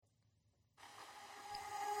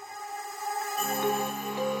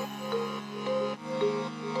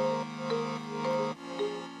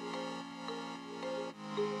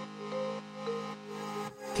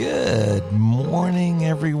Good morning,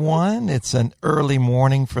 everyone. It's an early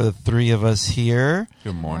morning for the three of us here.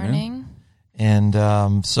 Good morning.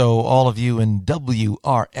 And so all of you in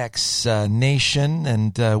WRX Nation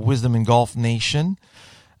and Wisdom in Golf Nation,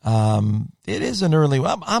 it is an early,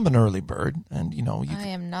 I'm an early bird. And, you know, I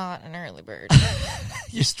am not an early bird.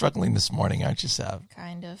 You're struggling this morning, aren't you, Sav?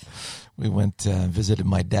 Kind of. We went visited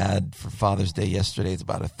my dad for Father's Day yesterday. It's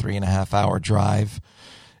about a 3.5-hour drive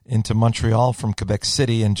into Montreal from Quebec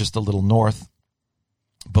City and just a little north.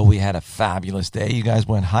 But we had a fabulous day. You guys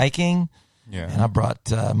went hiking. Yeah. And I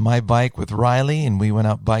brought my bike with Riley, and we went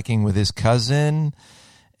out biking with his cousin.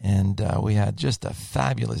 And we had just a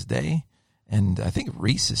fabulous day. And I think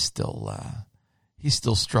Reese is still, he's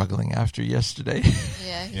still struggling after yesterday.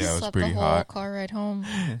 Yeah, he Yeah, it was slept pretty the whole hot. car ride home.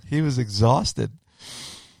 He was exhausted.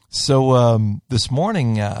 So this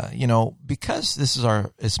morning, you know, because this is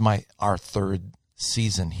our third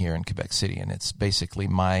season here in Quebec City, and it's basically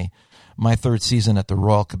my third season at the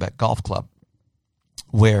Royal Quebec Golf Club,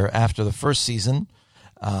 where after the first season,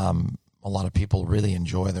 a lot of people really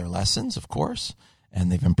enjoy their lessons, of course,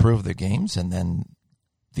 and they've improved their games, and then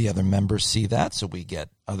the other members see that, so we get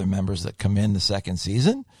other members that come in the second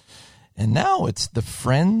season, and now it's the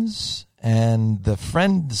friends and the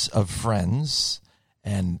friends of friends,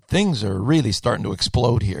 and things are really starting to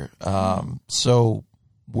explode here. So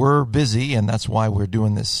we're busy, and that's why we're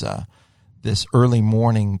doing this this early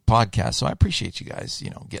morning podcast. So I appreciate you guys,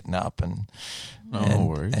 you know, getting up and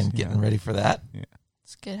getting ready for that. Yeah.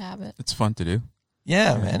 It's a good habit. It's fun to do.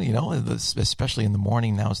 Yeah, man. You know, especially in the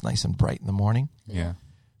morning. Now it's nice and bright in the morning. Yeah.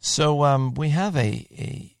 So we have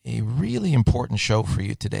a really important show for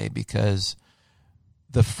you today, because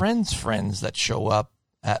the friends that show up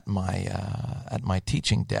at my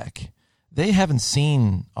teaching deck, they haven't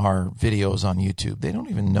seen our videos on YouTube. They don't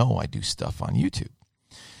even know I do stuff on YouTube.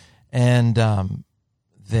 And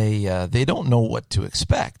they don't know what to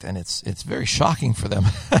expect, and it's very shocking for them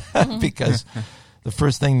because the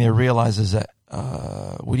first thing they realize is that,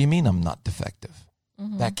 what do you mean I'm not defective?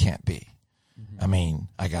 That can't be. I mean,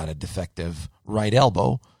 I got a defective right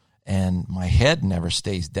elbow, and my head never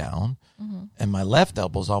stays down, and my left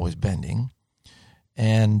elbow's always bending,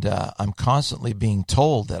 and I'm constantly being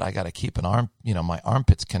told that I got to keep my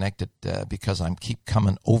armpits connected because I'm keep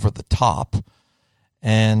coming over the top.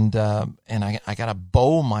 And I got to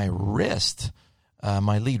bow my wrist,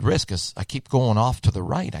 my lead wrist, because I keep going off to the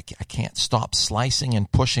right. I can't stop slicing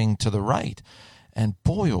and pushing to the right. And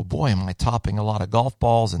boy, oh boy, am I topping a lot of golf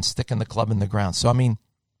balls and sticking the club in the ground. So, I mean,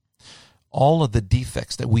 all of the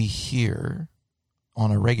defects that we hear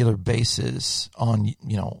on a regular basis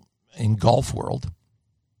in golf world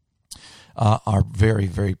are very,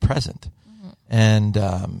 very present.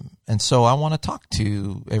 And so I want to talk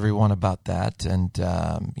to everyone about that, and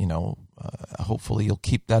hopefully you'll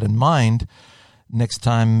keep that in mind next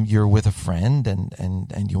time you're with a friend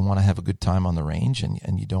and you want to have a good time on the range,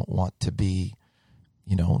 and you don't want to be,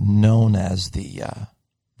 known as the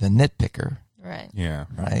nitpicker. Right. Yeah.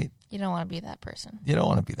 Right. You don't want to be that person. You don't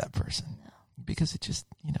want to be that person. No. Because it just,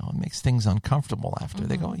 it makes things uncomfortable after.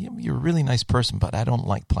 They go, you're a really nice person, but I don't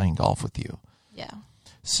like playing golf with you. Yeah.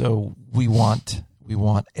 So we want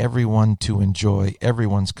everyone to enjoy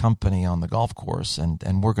everyone's company on the golf course, and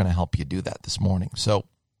we're going to help you do that this morning. So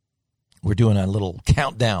we're doing a little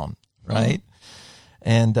countdown, right?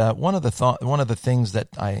 And one of the things that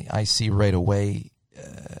I see right away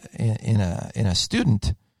in a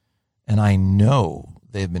student, and I know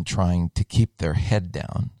they've been trying to keep their head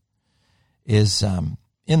down, is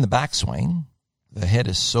in the backswing, the head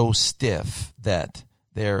is so stiff that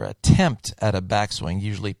their attempt at a backswing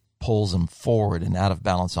usually pulls them forward and out of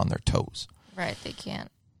balance on their toes. Right. They can't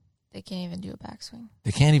even do a backswing.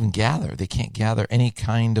 They can't even gather. They can't gather any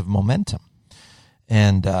kind of momentum.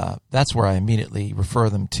 And that's where I immediately refer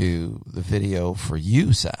them to the video for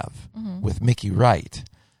you, Sav, with Mickey Wright.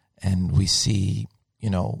 And we see,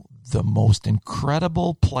 the most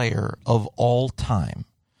incredible player of all time.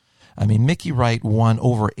 I mean, Mickey Wright won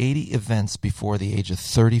over 80 events before the age of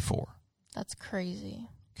 34. That's crazy.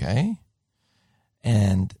 Okay?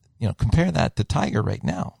 And, compare that to Tiger right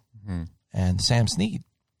now and Sam Snead.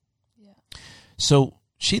 Yeah. So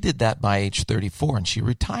she did that by age 34, and she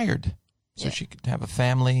retired so she could have a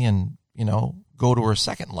family and, go to her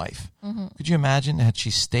second life. Could you imagine had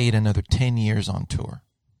she stayed another 10 years on tour?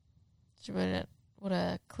 She would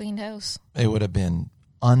have cleaned house. It would have been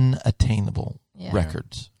unattainable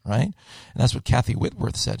records, right? And that's what Kathy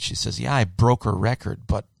Whitworth said. She says, I broke her record,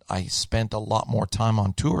 but I spent a lot more time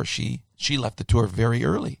on tour. She left the tour very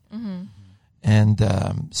early. Mm-hmm.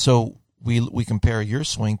 And so we compare your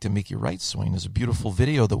swing to Mickey Wright's swing. There's a beautiful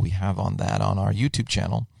video that we have on that on our YouTube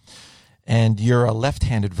channel. And you're a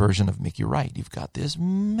left-handed version of Mickey Wright. You've got this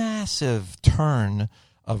massive turn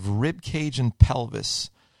of rib cage and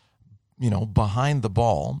pelvis, behind the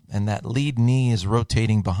ball, and that lead knee is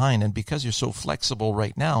rotating behind. And because you're so flexible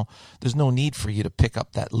right now, there's no need for you to pick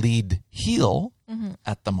up that lead heel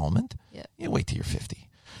at the moment. Yep. You wait till you're 50,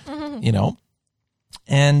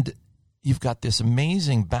 And you've got this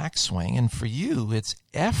amazing backswing, and for you, it's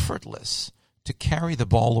effortless to carry the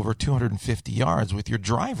ball over 250 yards with your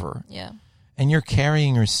driver. Yeah. And you're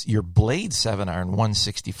carrying your blade 7-iron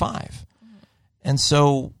 165. And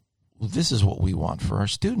so this is what we want for our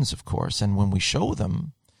students, of course. And when we show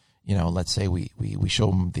them, let's say we show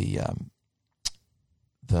them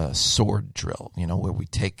the sword drill, where we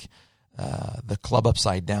take the club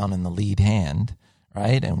upside down in the lead hand,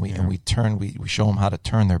 right? And we show them how to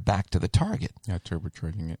turn their back to the target. Yeah,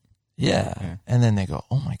 turbo-trading it. Yeah. And then they go,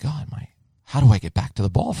 oh my God, how do I get back to the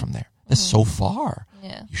ball from there? That's so far.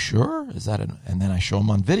 Yeah. You sure? Is that and then I show them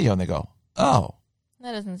on video and they go, oh,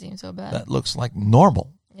 That doesn't seem so bad. that looks like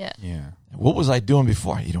normal. Yeah. Yeah. What was I doing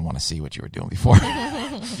before? You don't want to see what you were doing before.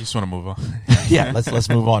 You just want to move on. Yeah, let's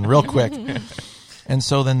move on real quick. And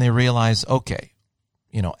so then they realize, okay,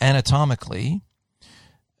 anatomically,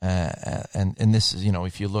 and this is,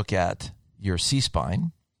 if you look at your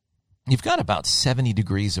C-spine, you've got about 70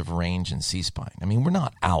 degrees of range in C-spine. I mean, we're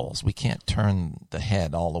not owls. We can't turn the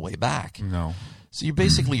head all the way back. No. So you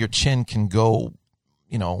basically, your chin can go,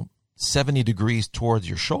 70 degrees towards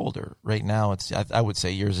your shoulder. Right now, I would say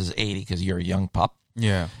yours is 80 because you're a young pup.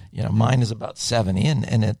 Yeah. Mine is about 70,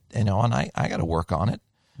 and I got to work on it.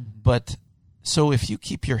 But so if you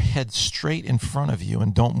keep your head straight in front of you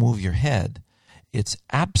and don't move your head, it's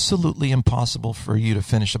absolutely impossible for you to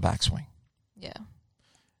finish a backswing. Yeah.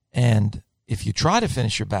 And if you try to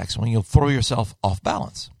finish your backswing, you'll throw yourself off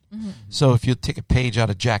balance. Mm-hmm. So if you take a page out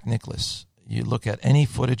of Jack Nicklaus, you look at any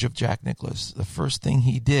footage of Jack Nicklaus, the first thing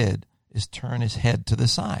he did is turn his head to the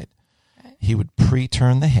side. Right. He would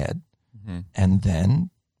pre-turn the head and then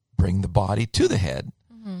bring the body to the head.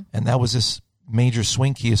 Mm-hmm. And that was his major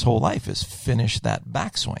swing key his whole life, is finish that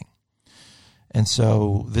backswing. And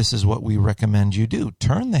so this is what we recommend you do.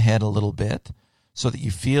 Turn the head a little bit so that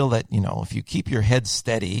you feel that, if you keep your head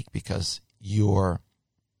steady because you're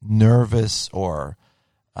nervous or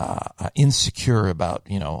insecure about,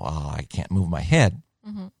 I can't move my head,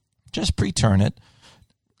 just pre-turn it.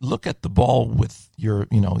 Look at the ball with your,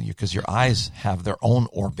 because your eyes have their own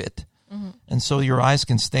orbit. And so your eyes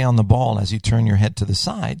can stay on the ball as you turn your head to the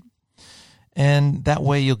side. And that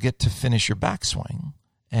way you'll get to finish your backswing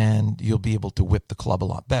and you'll be able to whip the club a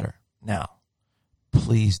lot better. Now,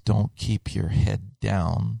 please don't keep your head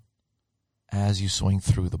down as you swing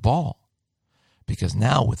through the ball. Because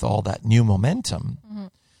now with all that new momentum,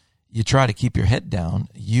 you try to keep your head down,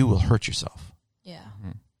 you will hurt yourself. Yeah.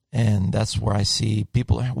 And that's where I see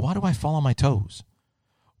people, why do I fall on my toes?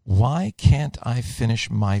 Why can't I finish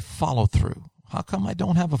my follow-through? How come I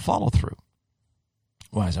don't have a follow-through?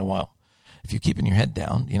 Well, I said, well, if you're keeping your head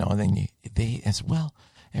down, and then they said, well,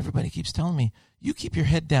 everybody keeps telling me, you keep your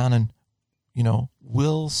head down and,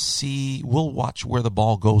 we'll watch where the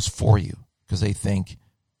ball goes for you. Because they think,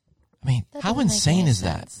 That how doesn't make insane any is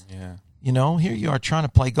that? sense. Yeah. Here you are trying to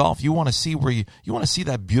play golf. You want to see where you want to see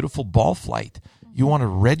that beautiful ball flight. You want to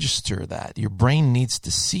register that. Your brain needs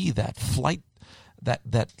to see that flight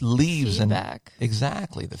that leaves Feedback. and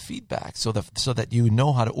exactly the feedback so that you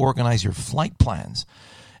know how to organize your flight plans.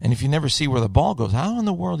 And if you never see where the ball goes, how in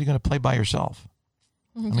the world are you going to play by yourself?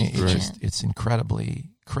 It's incredibly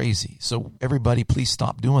crazy. So everybody, please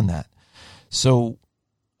stop doing that. So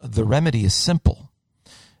the remedy is simple.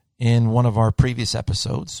 In one of our previous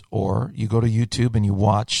episodes, or you go to YouTube and you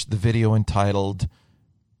watch the video entitled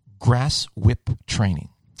Grass Whip Training.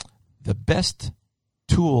 The best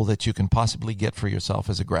tool that you can possibly get for yourself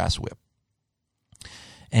is a grass whip.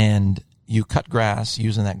 And you cut grass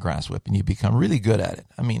using that grass whip and you become really good at it.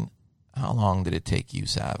 How long did it take you,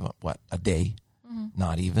 Sav? A day?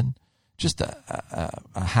 Not even. Just a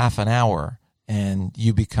half an hour and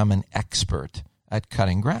you become an expert at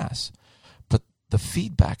cutting grass. But the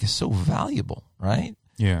feedback is so valuable, right?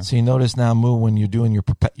 Yeah. So you notice now, Moo, when you're doing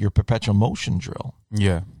your perpetual motion drill,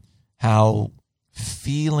 Yeah. how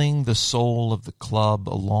feeling the sole of the club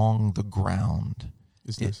along the ground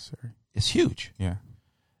It's necessary. is huge. Yeah.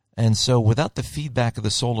 And so without the feedback of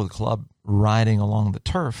the sole of the club riding along the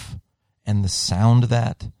turf and the sound of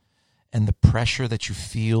that and the pressure that you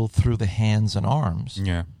feel through the hands and arms,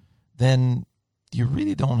 Yeah. then you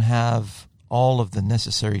really don't have all of the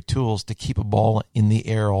necessary tools to keep a ball in the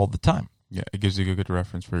air all the time. Yeah, it gives you a good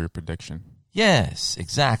reference for your prediction. Yes,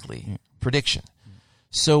 exactly. Yeah. Prediction.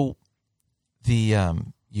 So the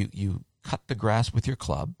you cut the grass with your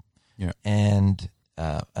club. Yeah. And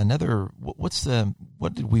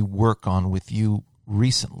what did we work on with you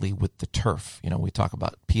recently with the turf? You know, we talk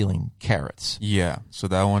about peeling carrots. Yeah, so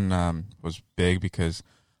that one was big because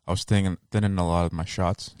I was thinning a lot of my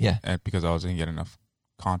shots. Yeah. And because I wasn't getting enough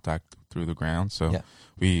contact through the ground. So Yeah.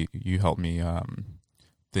 you helped me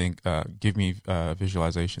give me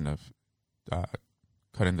visualization of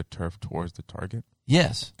cutting the turf towards the target.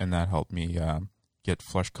 Yes. And that helped me get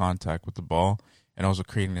flush contact with the ball, and also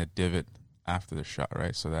creating a divot after the shot,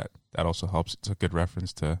 right? So that also helps. It's a good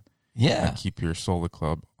reference to keep your sole of the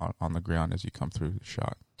club on the ground as you come through the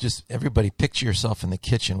shot. Just everybody picture yourself in the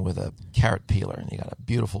kitchen with a carrot peeler, and you got a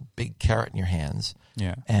beautiful big carrot in your hands.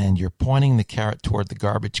 Yeah. And you're pointing the carrot toward the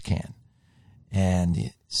garbage can.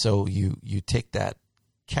 And so you take that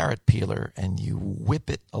carrot peeler and you whip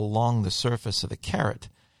it along the surface of the carrot,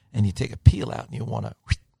 and you take a peel out and you want to,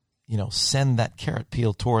 send that carrot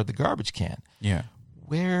peel toward the garbage can. Yeah.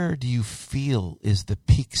 Where do you feel is the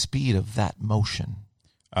peak speed of that motion?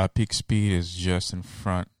 Peak speed is just in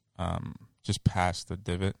front, just past the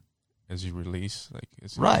divot as you release.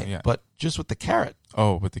 Right, yeah. But just with the carrot.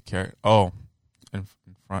 Oh, with the carrot. Oh, in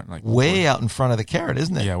front. Way out in front of the carrot,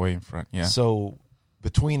 isn't it? Yeah, way in front, yeah. So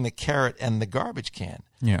between the carrot and the garbage can.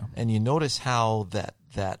 Yeah. And you notice how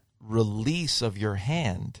that release of your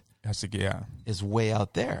hand is way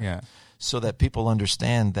out there. Yeah. So that people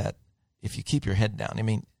understand that if you keep your head down. I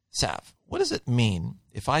mean, Sav, what does it mean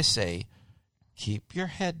if I say, keep your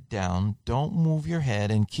head down, don't move your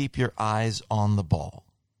head, and keep your eyes on the ball?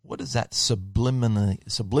 What does that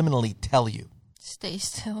subliminally tell you? Stay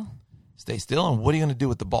still. Stay still, and what are you going to do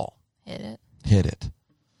with the ball? Hit it. Hit it.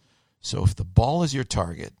 So if the ball is your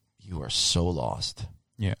target, you are so lost.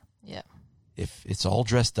 Yeah. Yeah. If it's all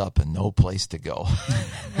dressed up and no place to go.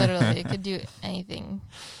 Literally, it could do anything.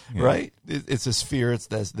 Yeah. Right? It's a sphere. It's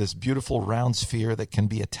this beautiful round sphere that can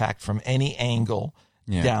be attacked from any angle,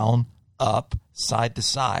 down, up, side to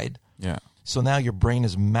side. Yeah. So now your brain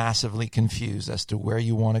is massively confused as to where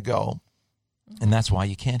you want to go. And that's why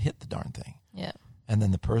you can't hit the darn thing. Yeah. And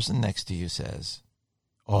then the person next to you says,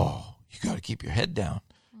 oh, you got to keep your head down.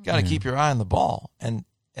 You got to keep your eye on the ball. And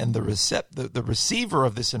the receiver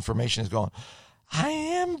of this information is going, I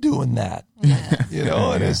am doing that.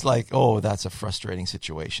 Yeah. And it's like, oh, that's a frustrating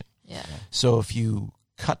situation. Yeah. So if you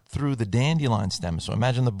cut through the dandelion stem, so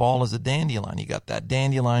imagine the ball is a dandelion. You got that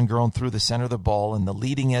dandelion growing through the center of the ball, and the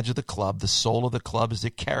leading edge of the club, the sole of the club is a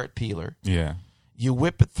carrot peeler. Yeah. You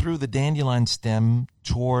whip it through the dandelion stem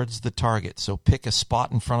towards the target. So pick a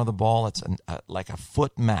spot in front of the ball. It's like a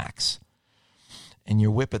foot max. And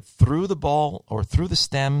you whip it through the ball or through the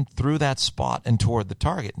stem, through that spot and toward the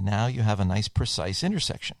target. Now you have a nice, precise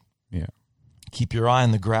intersection. Yeah. Keep your eye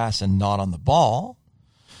on the grass and not on the ball.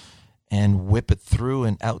 And whip it through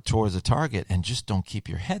and out towards the target. And just don't keep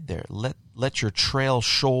your head there. Let your trail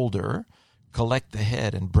shoulder collect the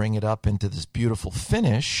head and bring it up into this beautiful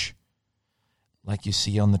finish like you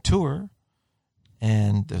see on the tour.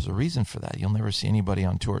 And there's a reason for that. You'll never see anybody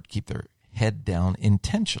on tour keep their head down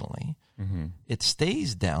intentionally. Mm-hmm. It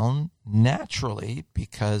stays down naturally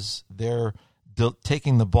because they're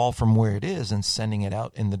taking the ball from where it is and sending it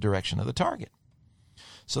out in the direction of the target.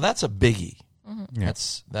 So that's a biggie. Mm-hmm. Yeah.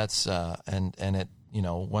 That's and it,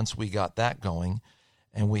 once we got that going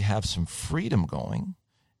and we have some freedom going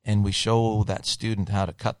and we show that student how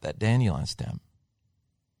to cut that dandelion stem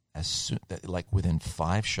like within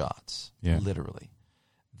 5 shots, literally,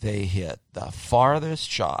 they hit the farthest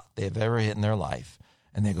shot they've ever hit in their life.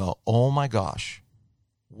 And they go, oh my gosh,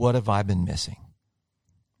 what have I been missing?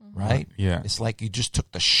 Mm-hmm. Right? Yeah. It's like you just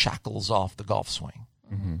took the shackles off the golf swing.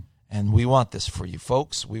 Mm-hmm. And we want this for you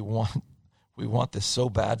folks. We want this so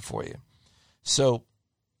bad for you. So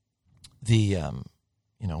we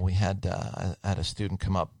had a student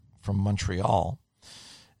come up from Montreal,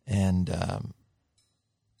 and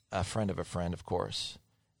a friend of a friend, of course,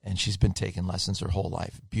 and she's been taking lessons her whole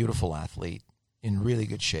life. Beautiful athlete, in really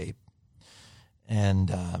good shape.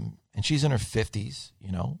 And she's in her 50s,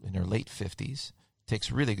 in her late 50s,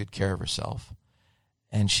 takes really good care of herself.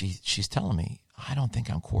 And she's telling me, I don't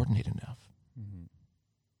think I'm coordinated enough.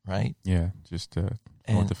 Mm-hmm. Right? Yeah, just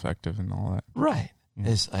more defective and all that. Right.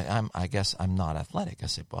 Yeah. I guess I'm not athletic. I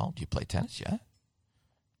said, well, do you play tennis yet?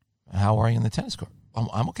 How are you in the tennis court?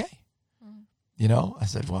 I'm okay. Mm-hmm. I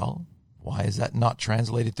said, well, why is that not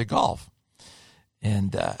translated to golf?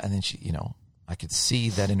 And then she, I could see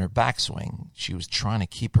that in her backswing, she was trying to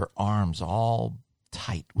keep her arms all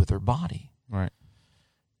tight with her body. Right.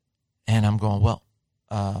 And I'm going, well,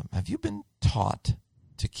 have you been taught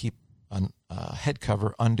to keep a head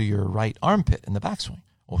cover under your right armpit in the backswing?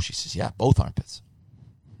 Oh, she says, yeah, both armpits.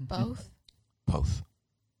 Both? Both.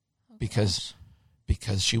 Oh, Because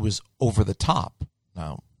she was over the top.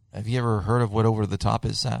 Now, have you ever heard of what over the top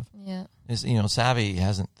is, Sav? Yeah. Savvy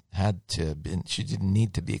hasn't had to she didn't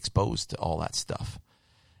need to be exposed to all that stuff.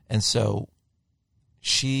 And so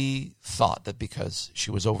she thought that because she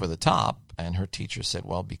was over the top, and her teacher said,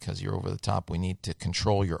 well, because you're over the top, we need to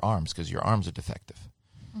control your arms because your arms are defective.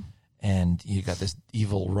 And you got this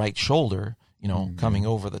evil right shoulder, coming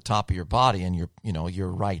over the top of your body, and your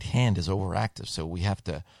right hand is overactive. So we have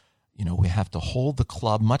to hold the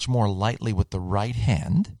club much more lightly with the right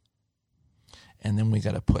hand. And then we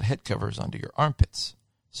got to put head covers under your armpits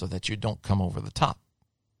so that you don't come over the top.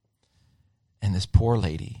 And this poor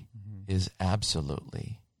lady is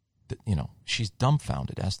absolutely, she's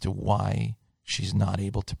dumbfounded as to why she's not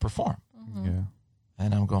able to perform. Mm-hmm. Yeah.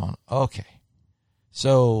 And I'm going, okay,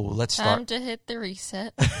 so let's start. Time to hit the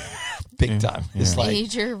reset. Big time. Yeah. It's like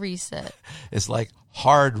Major reset. It's like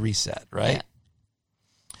hard reset, right?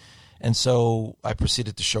 Yeah. And so I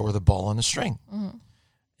proceeded to show her the ball on the string. Mm-hmm.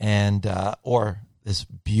 And or this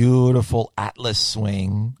beautiful Atlas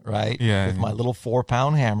swing, right? Yeah. With my little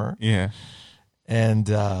 4-pound hammer. Yeah. And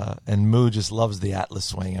Moo just loves the Atlas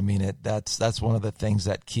swing. I mean, that's one of the things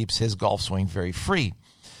that keeps his golf swing very free.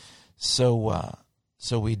 So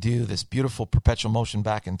we do this beautiful perpetual motion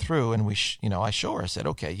back and through, and I show her. I said,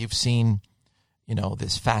 okay, you've seen,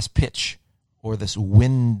 this fast pitch or this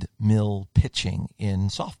windmill pitching in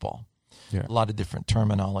softball. Yeah. A lot of different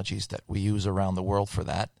terminologies that we use around the world for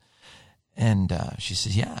that. And she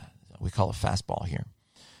says, yeah, we call it fastball here.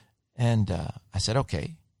 And I said,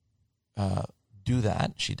 okay, do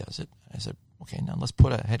that. She does it. I said, okay, now let's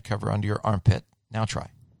put a head cover under your armpit. Now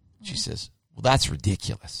try. She says, well, that's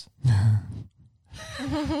ridiculous.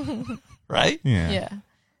 Right? Yeah. Yeah.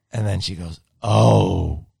 And then she goes,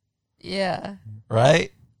 oh. Yeah.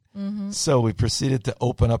 Right? Mm-hmm. So we proceeded to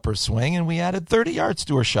open up her swing, and we added 30 yards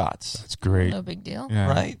to her shots. That's great. No big deal. Yeah.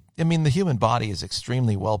 Right? I mean, the human body is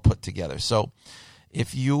extremely well put together. So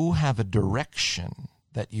if you have a direction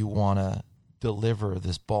that you want to deliver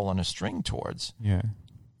this ball on a string towards, Yeah.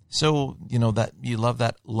 so, that you love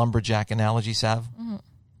that lumberjack analogy, Sav? Mm-hmm.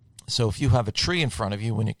 So if you have a tree in front of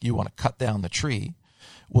you and you want to cut down the tree,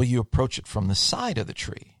 well, you approach it from the side of the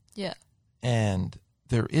tree. Yeah. And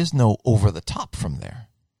there is no over the top from there.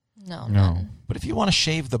 No. No. None. But if you want to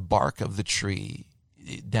shave the bark of the tree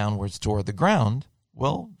downwards toward the ground,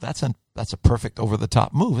 well, that's a perfect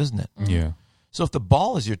over-the-top move, isn't it? Yeah. So if the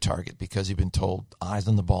ball is your target because you've been told eyes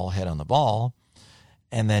on the ball, head on the ball,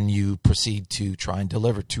 and then you proceed to try and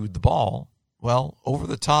deliver to the ball, well,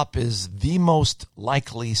 over-the-top is the most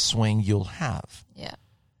likely swing you'll have. Yeah.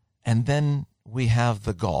 And then we have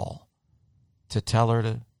the gall to tell her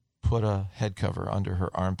to put a head cover under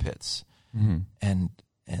her armpits and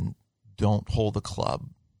don't hold the club,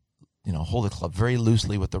 hold the club very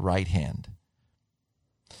loosely with the right hand.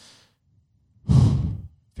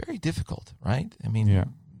 Very difficult, right? I mean,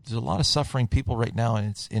 there's a lot of suffering people right now,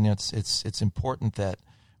 and it's important that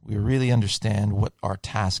we really understand what our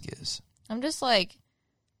task is. I'm just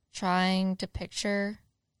trying to picture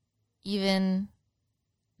even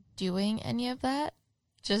doing any of that.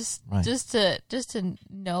 Just to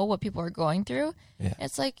know what people are going through. Yeah.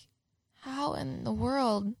 It's how in the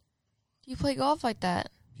world do you play golf like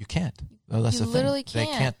that? You can't. Well, that's You the literally thing.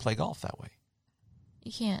 can't. They can't play golf that way.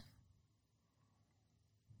 You can't.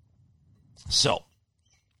 So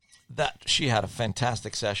that she had a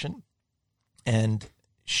fantastic session, and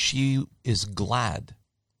she is glad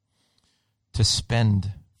to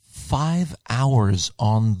spend 5 hours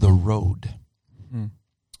on the road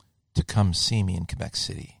to come see me in Quebec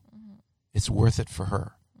City. Mm-hmm. It's worth it for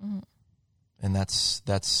her. Mm-hmm. And that's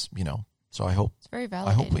so I hope it's very validating.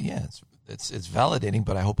 I hope it's validating,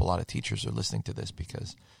 but I hope a lot of teachers are listening to this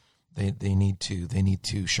because they need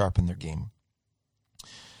to sharpen their game.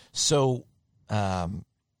 So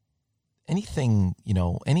anything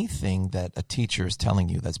that a teacher is telling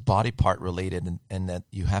you that's body part related and that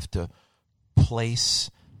you have to place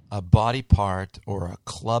a body part or a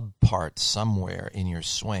club part somewhere in your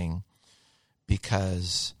swing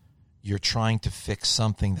because you're trying to fix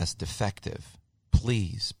something that's defective,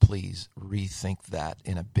 please rethink that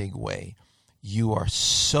in a big way. You are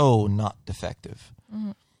so not defective.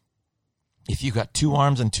 Mm-hmm. If you got 2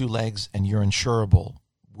 arms and 2 legs and you're insurable,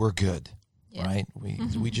 we're good, right?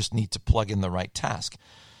 We just need to plug in the right task.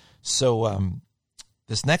 So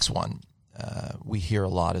this next one, we hear a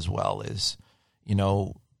lot as well is,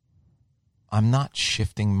 I'm not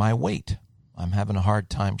shifting my weight. I'm having a hard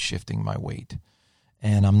time shifting my weight.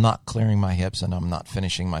 And I'm not clearing my hips, and I'm not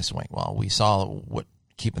finishing my swing. Well, we saw what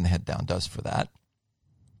keeping the head down does for that.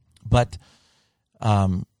 But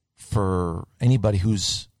for anybody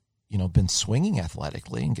who's, been swinging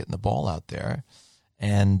athletically and getting the ball out there,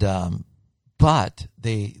 and but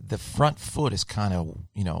the front foot is kind of,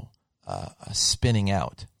 spinning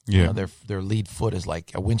out. Yeah. Their lead foot is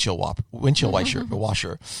like a windshield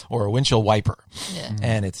washer or a windshield wiper. Yeah.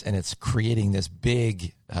 And it's creating this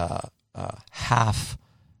big half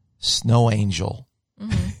snow angel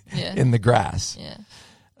in the grass. Yeah.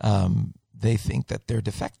 They think that they're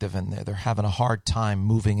defective and they're having a hard time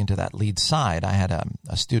moving into that lead side. I had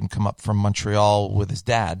a student come up from Montreal with his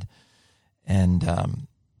dad, and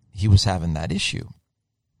he was having that issue.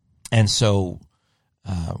 And so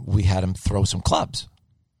we had him throw some clubs.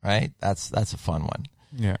 Right, that's a fun one.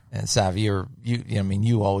 Yeah. And Savvy,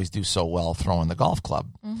 you always do so well throwing the golf club,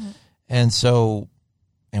 Mm-hmm. and so,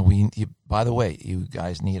 by the way, you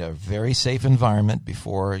guys need a very safe environment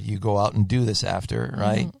before you go out and do this. After,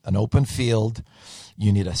 right, an open field,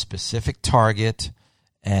 you need a specific target,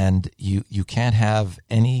 and you can't have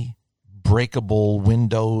any breakable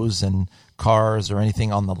windows and cars or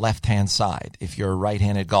anything on the left-hand side if you're a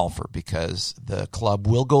right-handed golfer, because the club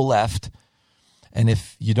will go left. And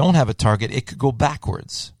if you don't have a target, it could go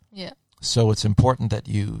backwards. Yeah. So it's important that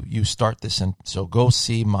you start this. And so go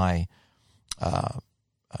see my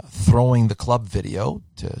throwing the club video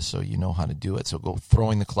so you know how to do it. So go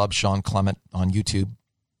throwing the club, Sean Clement on YouTube.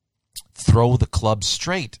 Throw the club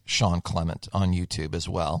straight, Sean Clement on YouTube as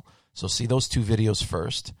well. So see those two videos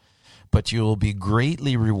first. But you will be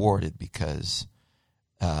greatly rewarded because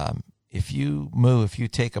if you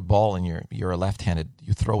take a ball and you're a left-handed,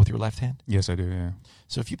 you throw with your left hand? Yes, I do, yeah.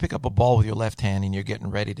 So if you pick up a ball with your left hand and you're getting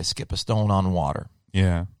ready to skip a stone on water.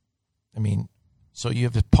 Yeah. So you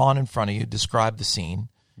have a pond in front of you, describe the scene.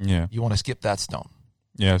 Yeah. You want to skip that stone.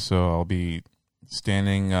 Yeah, so I'll be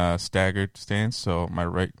standing staggered stance, so my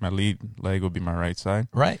lead leg will be my right side.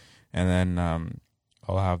 Right. And then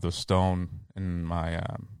I'll have the stone in my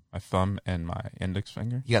thumb and my index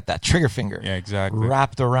finger. You got that trigger finger. Yeah, exactly.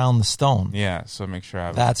 Wrapped around the stone. Yeah, so make sure I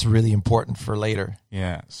have... That's really important for later.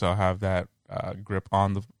 Yeah, so I'll have that grip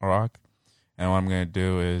on the rock. And what I'm going to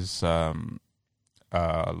do is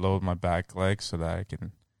load my back leg so that I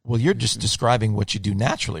can... Well, you're just describing what you do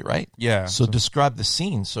naturally, right? Yeah. So describe the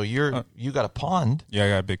scene. So you got a pond. Yeah, I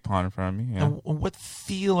got a big pond in front of me. Yeah. And what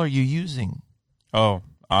feel are you using? Oh,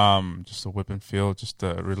 just a whip and feel, just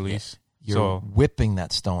a release. Yeah. You're whipping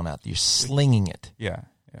that stone out. You're slinging it. Yeah,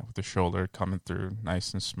 with the shoulder coming through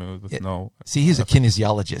nice and smooth with no... See, he's a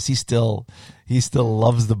kinesiologist. He still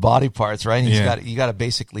loves the body parts, right? And you got to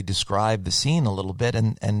basically describe the scene a little bit.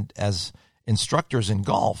 And as instructors in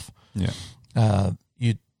golf,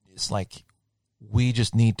 it's like we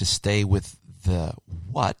just need to stay with the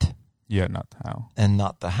what. Yeah, not the how. And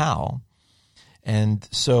not the how. And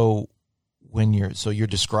so when you're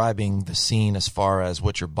describing the scene as far as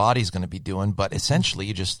what your body's going to be doing, but essentially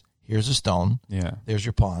you just, here's a stone, there's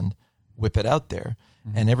your pond, whip it out there.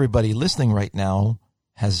 Mm-hmm. And everybody listening right now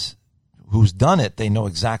who's done it, they know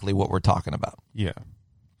exactly what we're talking about. Yeah.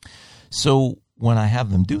 So when I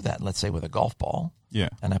have them do that, let's say with a golf ball,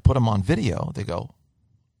 and I put them on video, they go,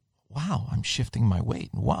 wow, I'm shifting my weight.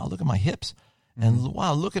 Wow, look at my hips. And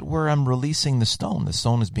wow, look at where I'm releasing the stone. The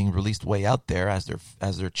stone is being released way out there as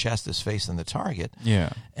their chest is facing the target.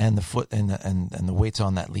 Yeah. And the foot and the weight's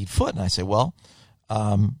on that lead foot. And I say, well,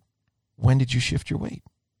 when did you shift your weight?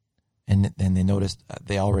 And they noticed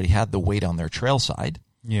they already had the weight on their trail side.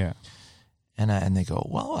 Yeah. And they go,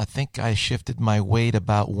 well, I think I shifted my weight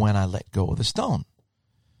about when I let go of the stone.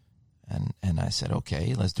 And I said,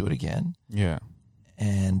 okay, let's do it again. Yeah.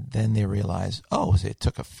 And then they realize, so it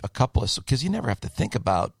took a couple of, because you never have to think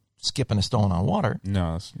about skipping a stone on water.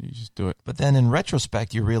 No, you just do it. But then in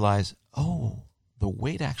retrospect, you realize, the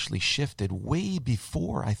weight actually shifted way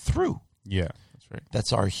before I threw. Yeah, that's right.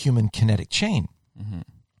 That's our human kinetic chain. Mm-hmm.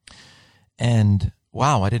 And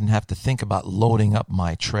wow, I didn't have to think about loading up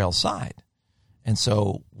my trail side. And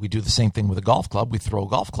so we do the same thing with a golf club. We throw a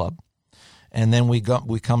golf club. And then we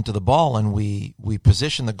come to the ball and we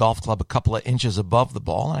position the golf club a couple of inches above the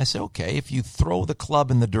ball. And I say, okay, if you throw the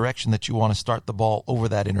club in the direction that you want to start the ball over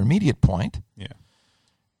that intermediate point,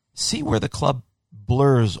 see where the club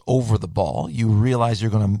blurs over the ball. You realize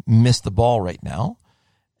you're going to miss the ball right now.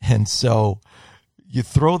 And so you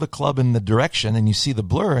throw the club in the direction and you see the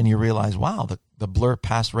blur and you realize, wow, the blur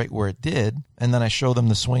passed right where it did. And then I show them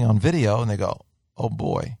the swing on video and they go, oh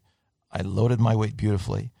boy, I loaded my weight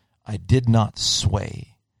beautifully. I did not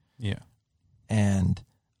sway. Yeah. And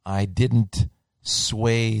I didn't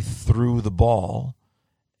sway through the ball,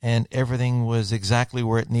 and everything was exactly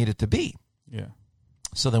where it needed to be. Yeah.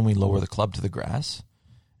 So then we lower the club to the grass,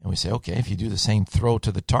 and we say, okay, if you do the same throw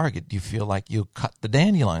to the target, do you feel like you cut the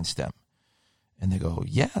dandelion stem? And they go,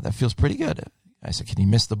 yeah, that feels pretty good. I said, can you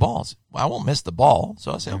miss the balls? Well, I won't miss the ball.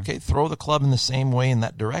 So I say, okay, throw the club in the same way in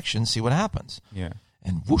that direction, see what happens. Yeah.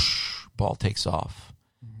 And whoosh, ball takes off.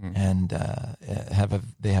 Mm-hmm. And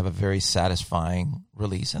they have a very satisfying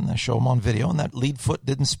release. And I show them on video, and that lead foot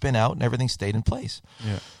didn't spin out, and everything stayed in place.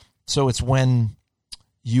 Yeah. So it's when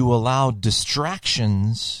you allow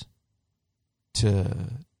distractions to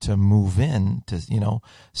move in,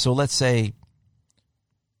 so let's say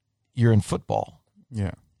you're in football.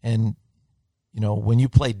 Yeah. And, when you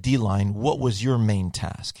play D-line, what was your main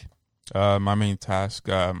task? My main task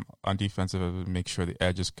on defensive is to make sure the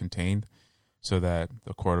edge is contained so that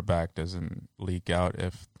the quarterback doesn't leak out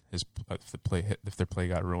if their play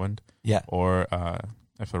got ruined. Yeah. Or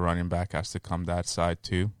if a running back has to come that side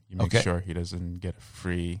too, you make sure he doesn't get a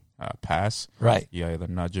free pass. Right. You either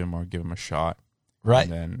nudge him or give him a shot. Right.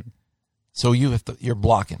 And then, so you're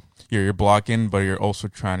blocking. You're blocking, but you're also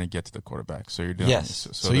trying to get to the quarterback. So you're doing yes.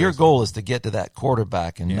 So your goal is to get to that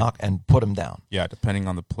quarterback and knock and put him down. Yeah, depending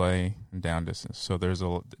on the play and down distance. So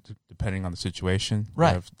depending on the situation,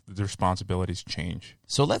 right, the responsibilities change.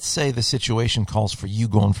 So let's say the situation calls for you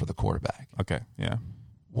going for the quarterback. Okay. Yeah.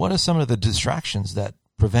 What are some of the distractions that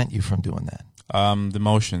prevent you from doing that? The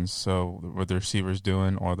motions. So what the receiver's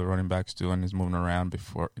doing or the running back's doing is moving around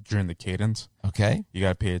during the cadence. Okay. You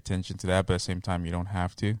got to pay attention to that, but at the same time, you don't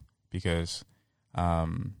have to because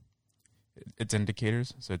it's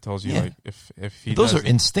indicators. So it tells you like if he those are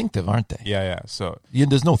instinctive, aren't they? Yeah, yeah. So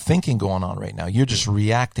there's no thinking going on right now. You're just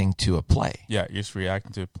reacting to a play. Yeah, you're just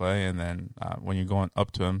reacting to a play, and then when you're going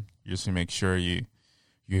up to him, you just make sure you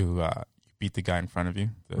beat the guy in front of you,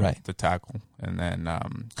 the tackle, and then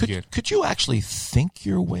could you actually think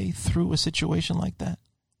your way through a situation like that?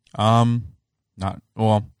 Not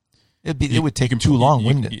well. It would take too long,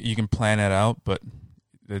 wouldn't it? You can plan it out, but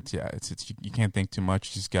it's you can't think too much.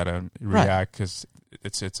 You just gotta react because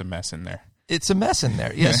it's a mess in there. It's a mess in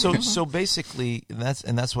there. Yeah. So basically,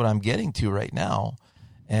 that's what I'm getting to right now,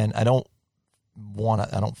 and I don't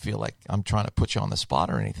feel like I'm trying to put you on the spot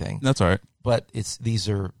or anything. That's all right. But these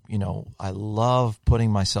are, I love putting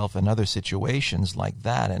myself in other situations like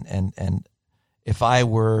that. And if I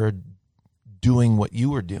were doing what you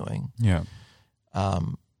were doing,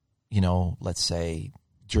 let's say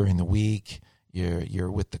during the week, you're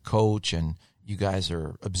with the coach and you guys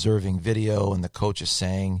are observing video and the coach is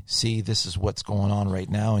saying, see, this is what's going on right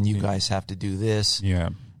now. And you guys have to do this. Yeah.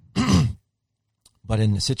 But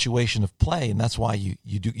in the situation of play, and that's why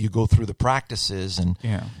you go through the practices and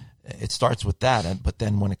it starts with that, but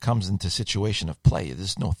then when it comes into situation of play,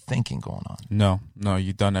 there's no thinking going on. No,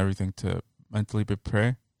 you've done everything to mentally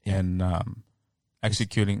prepare and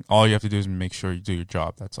executing. All you have to do is make sure you do your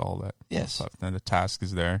job. That's all that. Yes. Then the task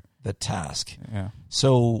is there. The task. Yeah.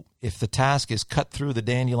 So if the task is cut through the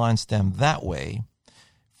dandelion stem that way,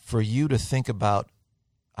 for you to think about,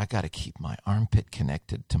 I got to keep my armpit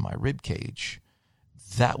connected to my rib cage,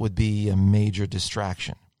 that would be a major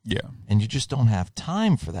distraction. Yeah. And you just don't have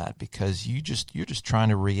time for that because you're just trying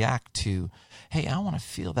to react to, hey, I want to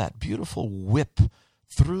feel that beautiful whip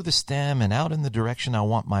through the stem and out in the direction I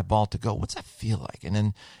want my ball to go. What's that feel like?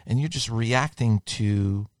 And you're just reacting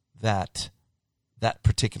to that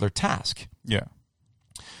particular task. Yeah.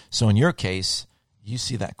 So in your case, you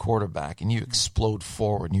see that quarterback and you explode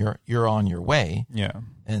forward and you're on your way. Yeah.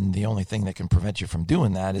 And the only thing that can prevent you from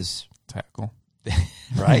doing that is tackle.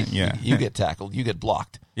 Right? Yeah. You get tackled. You get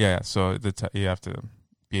blocked. Yeah. So you have to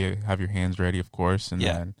have your hands ready, of course, and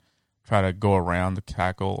then try to go around the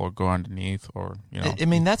tackle or go underneath, or I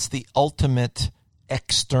mean, that's the ultimate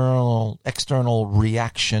external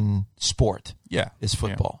reaction sport. Yeah. Is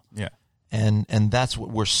football. Yeah. And that's what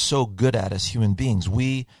we're so good at as human beings.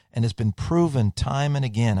 And it's been proven time and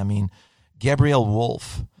again. I mean, Gabrielle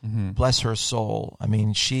Wolf, bless her soul. I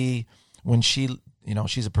mean, she's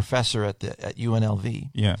a professor at UNLV.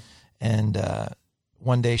 Yeah. And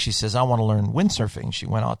one day she says, I want to learn windsurfing. She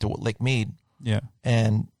went out to Lake Mead. Yeah.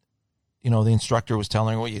 And, the instructor was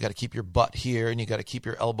telling her, well, you got to keep your butt here and you got to keep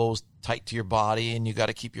your elbows tight to your body and you got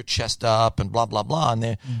to keep your chest up and blah, blah, blah.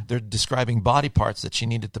 And they're describing body parts that she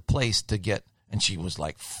needed to place to get, and she was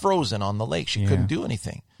like frozen on the lake. She couldn't do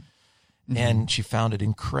anything. And she found it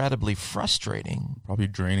incredibly frustrating. Probably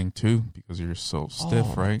draining too because you're so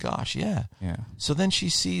stiff, right? Oh, gosh, yeah. Yeah. So then she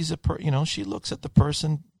sees she looks at the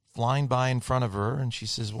person flying by in front of her and she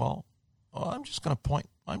says, well, I'm just going to point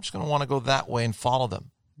I'm just going to want to go that way and follow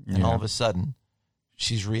them. And all of a sudden,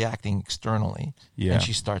 she's reacting externally, and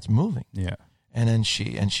she starts moving. Yeah. And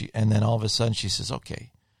then all of a sudden she says,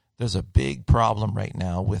 okay, there's a big problem right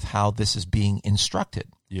now with how this is being instructed.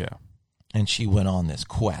 Yeah. And she went on this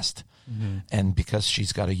quest. Mm-hmm. And because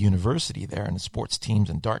she's got a university there and the sports teams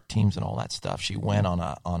and dart teams and all that stuff, she went on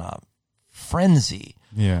a frenzy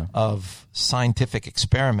of scientific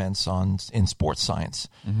experiments in sports science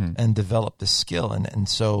and developed this skill. And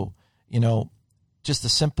so, just a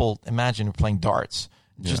simple, imagine you're playing darts,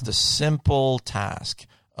 just a simple task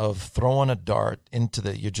of throwing a dart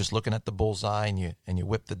you're just looking at the bullseye and you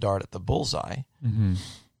whip the dart at the bullseye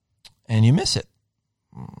and you miss it.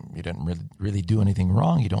 You didn't really do anything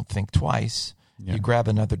wrong. You don't think twice. Yeah. You grab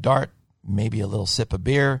another dart, maybe a little sip of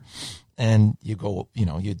beer, and you go,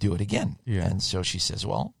 you do it again. Yeah. And so she says,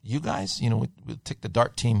 well, you guys, we'll take the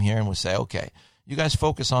dart team here and we'll say, okay, you guys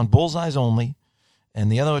focus on bullseyes only.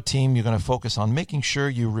 And the other team, you're going to focus on making sure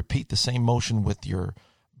you repeat the same motion with your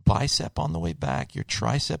bicep on the way back, your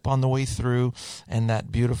tricep on the way through, and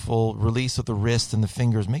that beautiful release of the wrist and the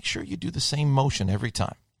fingers. Make sure you do the same motion every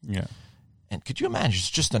time. Yeah. And could you imagine, it's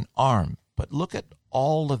just an arm, but look at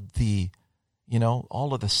all of the,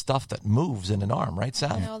 all of the stuff that moves in an arm, right,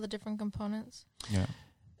 Sal? Yeah, all the different components. Yeah.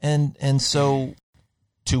 And so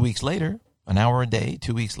 2 weeks later, an hour a day,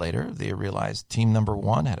 2 weeks later, they realized team number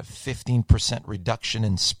 1 had a 15% reduction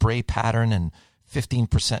in spray pattern and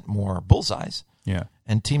 15% more bullseyes. Yeah.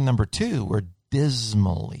 And team number 2 were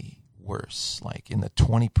dismally worse, like in the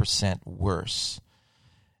 20% worse.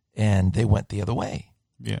 And they went the other way.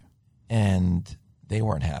 Yeah. And they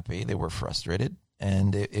weren't happy. They were frustrated.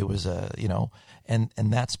 And it was and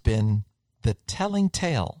that's been the telling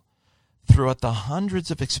tale throughout the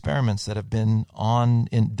hundreds of experiments that have been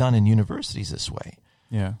done in universities this way.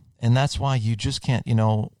 Yeah. And that's why you just can't,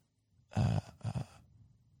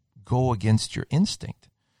 go against your instinct.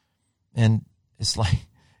 And it's like,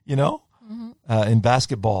 in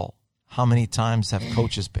basketball, how many times have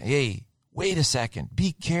coaches been, hey, wait a second,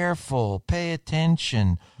 be careful, pay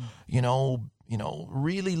attention,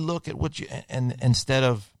 really look at what and instead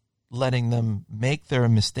of letting them make their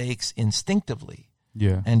mistakes instinctively.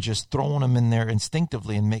 Yeah. And just throwing them in there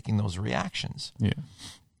instinctively and making those reactions. Yeah.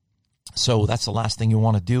 So that's the last thing you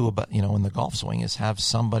want to do about, in the golf swing is have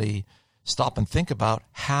somebody stop and think about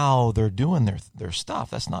how they're doing their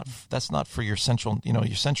stuff. That's not for your central,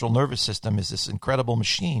 your central nervous system is this incredible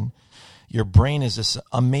machine. Your brain is this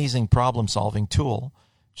amazing problem-solving tool.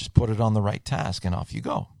 Just put it on the right task and off you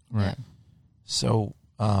go. Right. So,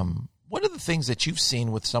 what are the things that you've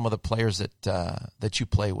seen with some of the players that you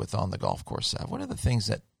play with on the golf course, Sav? What are the things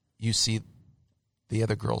that you see the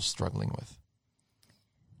other girls struggling with?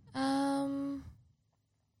 I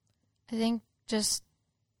think just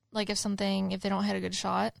like if they don't hit a good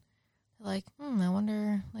shot, they're like, I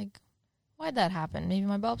wonder why'd that happen? Maybe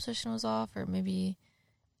my ball position was off, or maybe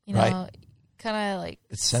kind of like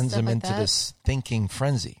it sends them into this thinking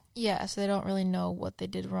frenzy. Yeah, so they don't really know what they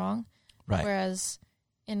did wrong. Right. Whereas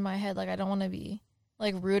in my head, I don't want to be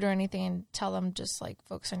rude or anything and tell them just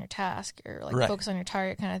focus on your task or focus on your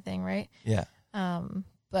target kind of thing, right? Yeah.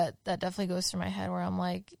 But that definitely goes through my head where I'm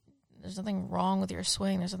like, there's nothing wrong with your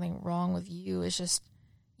swing. There's nothing wrong with you. It's just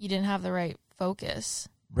you didn't have the right focus.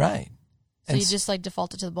 Right. So you just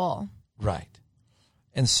defaulted to the ball. Right.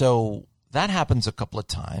 And so that happens a couple of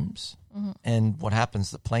times. Mm-hmm. And what happens,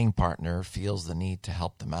 the playing partner feels the need to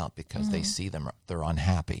help them out because they see they're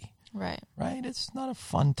unhappy. Right. Right. It's not a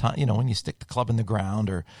fun time. When you stick the club in the ground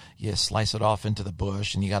or you slice it off into the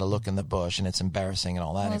bush and you got to look in the bush and it's embarrassing and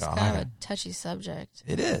all that. Well, it's kind of a touchy subject.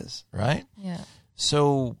 It is, right? Yeah.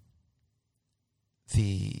 So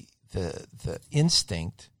the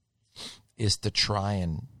instinct is to try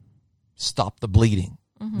and stop the bleeding,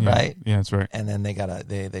 right? Yeah, that's right. And then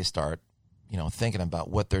they start, thinking about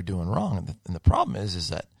what they're doing wrong. And the problem is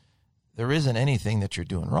that there isn't anything that you're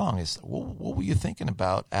doing wrong. It's what were you thinking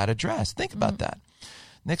about at address? Think about that.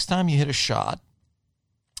 Next time you hit a shot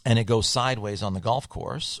and it goes sideways on the golf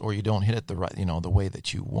course, or you don't hit it the right, the way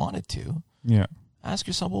that you wanted to. Yeah. Ask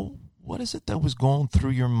yourself, well, what is it that was going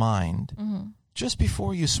through your mind just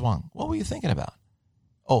before you swung? What were you thinking about?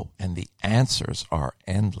 Oh, and the answers are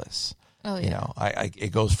endless. Oh, yeah.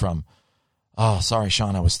 It goes from, oh, sorry,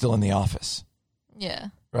 Sean, I was still in the office. Yeah.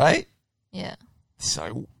 Right? Yeah.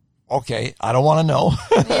 So, okay, I don't want to know.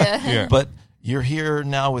 Yeah. But you're here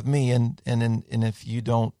now with me, and if you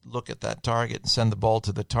don't look at that target and send the ball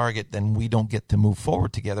to the target, then we don't get to move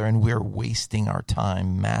forward together, and we're wasting our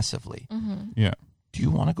time massively. Mm-hmm. Yeah. Do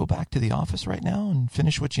you want to go back to the office right now and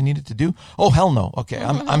finish what you needed to do? Oh, hell no. Okay,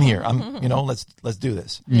 I'm here. Let's do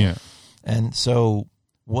this. Yeah. And so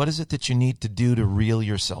what is it that you need to do to reel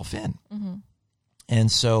yourself in? Mm-hmm.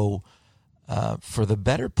 And so for the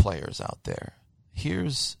better players out there,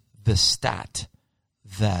 here's the stat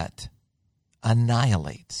that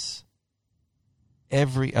annihilates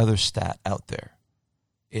every other stat out there.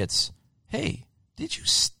 It's, hey, did you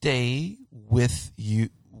stay with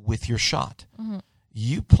your shot? Mm-hmm.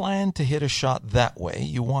 You plan to hit a shot that way.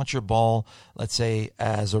 You want your ball, let's say,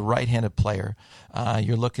 as a right-handed player,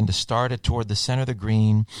 you're looking to start it toward the center of the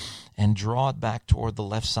green and draw it back toward the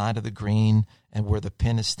left side of the green and where the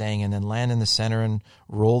pin is staying, and then land in the center and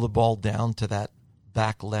roll the ball down to that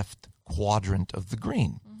back left quadrant of the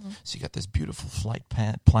green. Mm-hmm. So you got this beautiful flight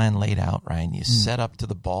plan laid out, right? And you set up to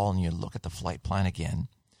the ball and you look at the flight plan again.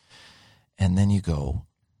 And then you go,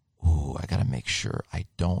 ooh, I got to make sure I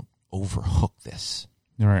don't overhook this.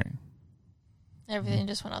 Right. Everything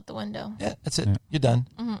just went out the window. Yeah, that's it. Yeah. You're done.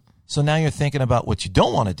 Mm-hmm. So now you're thinking about what you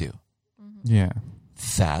don't want to do. Mm-hmm. Yeah.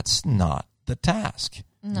 That's not the task.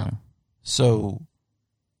 No. Yeah. So,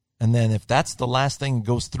 and then if that's the last thing that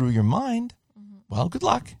goes through your mind, well, good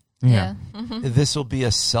luck. Yeah. This will be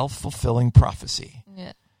a self-fulfilling prophecy.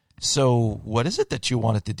 Yeah. So what is it that you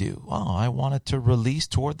wanted to do? Oh, I wanted to release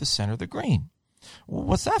toward the center of the green. Well,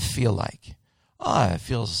 what's that feel like? Oh, it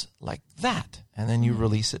feels like that. And then you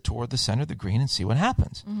release it toward the center of the green and see what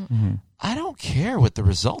happens. Mm-hmm. I don't care what the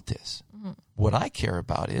result is. Mm-hmm. What I care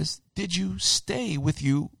about is, did you stay with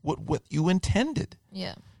what you intended?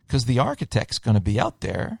 Yeah. Because the architect's going to be out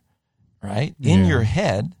there, right, in your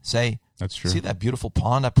head, say, that's true. See that beautiful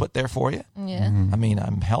pond I put there for you? Yeah. Mm-hmm. I mean,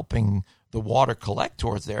 I'm helping the water collect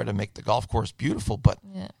towards there to make the golf course beautiful, but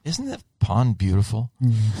isn't that pond beautiful?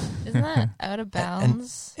 Isn't that out of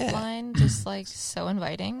bounds line just like so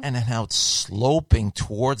inviting? And then how it's sloping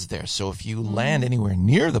towards there. So if you land anywhere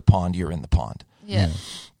near the pond, you're in the pond. Yeah.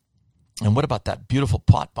 And what about that beautiful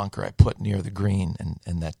pot bunker I put near the green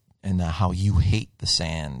and how you hate the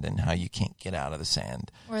sand and how you can't get out of the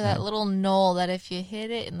sand. Or that little knoll that if you hit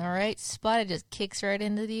it in the right spot, it just kicks right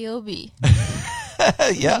into the OB.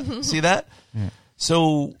 Yeah, see that? Yeah.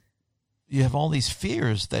 So you have all these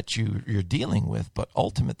fears that you're dealing with, but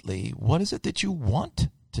ultimately, what is it that you want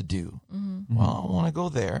to do? Mm-hmm. Well, I want to go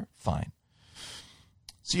there. Fine.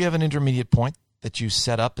 So you have an intermediate point that you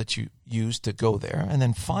set up that you use to go there. And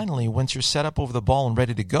then finally, once you're set up over the ball and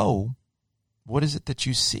ready to go, what is it that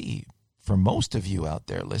you see? For most of you out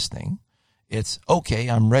there listening, it's,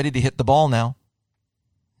 okay, I'm ready to hit the ball now.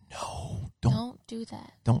 No, don't do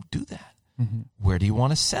that. Don't do that. Mm-hmm. Where do you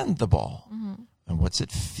want to send the ball? Mm-hmm. And what's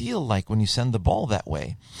it feel like when you send the ball that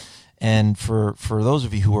way? And for those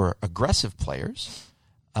of you who are aggressive players,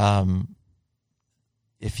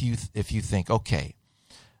 if you think, okay,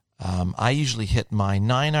 I usually hit my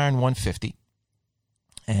 9-iron 150,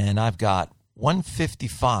 and I've got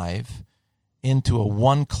 155 into a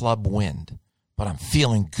 1-club wind, but I'm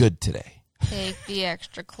feeling good today. Take the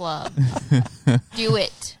extra club. Do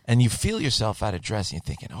it. And you feel yourself out of dress, and you're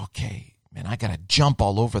thinking, okay, man, I got to jump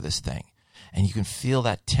all over this thing. And you can feel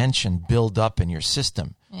that tension build up in your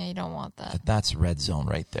system. Yeah, you don't want that. That's red zone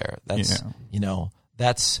right there. That's,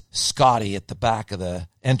 that's Scotty at the back of the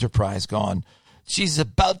Enterprise going, she's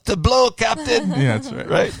about to blow, Captain. Yeah, that's right.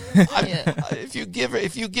 Right? If you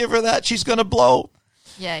give her that, she's going to blow.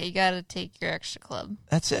 Yeah, you got to take your extra club.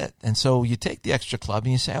 That's it. And so you take the extra club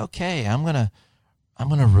and you say, okay, I'm going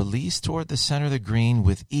to release toward the center of the green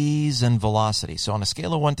with ease and velocity. So on a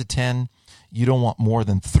scale of 1 to 10, you don't want more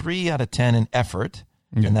than 3 out of 10 in effort.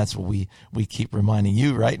 Mm-hmm. And that's what we keep reminding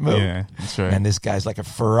you, right, Mo? Yeah, that's right. And this guy's like a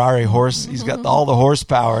Ferrari horse. He's got all the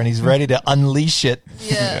horsepower and he's ready to unleash it.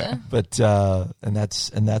 Yeah. But and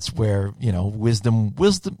that's where, wisdom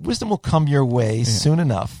will come your way soon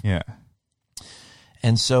enough. Yeah.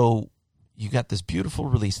 And so you got this beautiful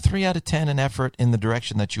release, 3 out of 10 in effort in the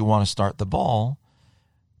direction that you want to start the ball,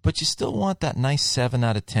 but you still want that nice 7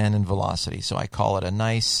 out of 10 in velocity. So I call it a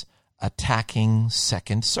nice attacking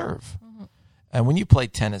second serve. Mm-hmm. And when you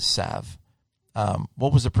played tennis, Sav,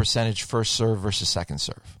 what was the percentage first serve versus second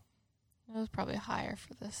serve? It was probably higher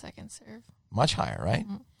for the second serve. Much higher, right?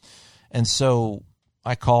 Mm-hmm. And so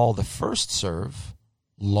I call the first serve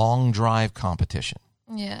long drive competition.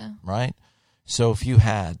 Yeah. Right? So if you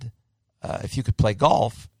could play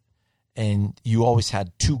golf and you always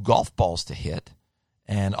had 2 golf balls to hit,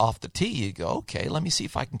 and off the tee you go, okay, let me see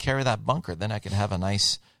if I can carry that bunker. Then I can have a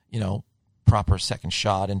nice, proper second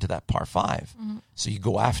shot into that par 5. Mm-hmm. So you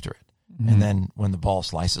go after it. Mm-hmm. And then when the ball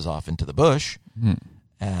slices off into the bush,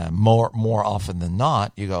 more often than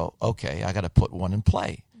not, you go, okay, I got to put one in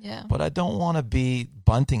play. Yeah. But I don't want to be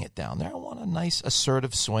bunting it down there. I want a nice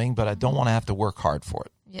assertive swing, but I don't want to have to work hard for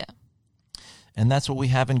it. Yeah. And that's what we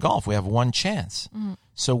have in golf. We have one chance.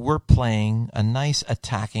 So we're playing a nice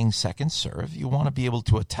attacking second serve. You want to be able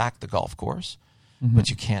to attack the golf course, but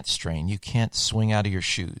you can't strain. You can't swing out of your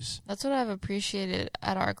shoes. That's what I've appreciated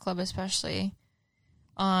at our club, especially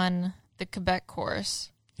on the Quebec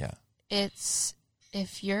course. Yeah. It's,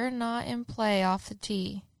 if you're not in play off the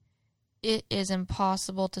tee, it is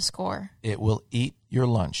impossible to score. It will eat your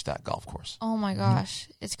lunch, that golf course. Oh my gosh.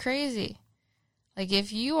 It's crazy. Like,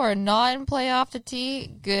 if you are not in play off the tee,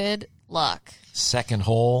 good luck. Second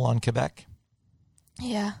hole on Quebec.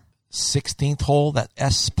 Yeah. 16th hole, that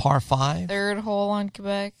S par 5. Third hole on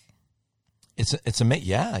Quebec. It's amazing.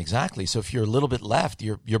 Yeah, exactly. So if you're a little bit left,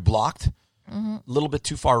 you're blocked. A little bit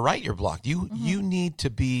too far right, you're blocked. You need to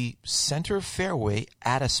be center of fairway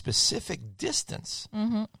at a specific distance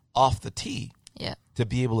off the tee to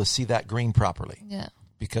be able to see that green properly. Yeah.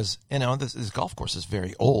 Because, this golf course is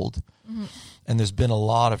very old, and there's been a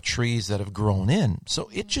lot of trees that have grown in. So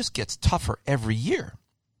it just gets tougher every year.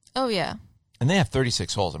 Oh, yeah. And they have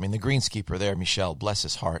 36 holes. I mean, the greenskeeper there, Michel, bless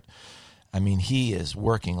his heart, I mean, he is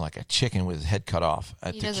working like a chicken with his head cut off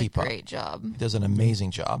to keep up. He does a great job. He does an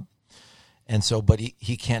amazing job. And so, but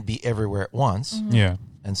he can't be everywhere at once. Yeah.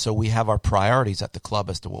 And so we have our priorities at the club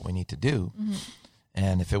as to what we need to do.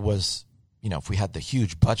 And if it was, if we had the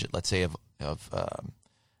huge budget, let's say of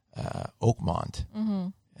Oakmont,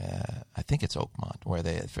 I think it's Oakmont, where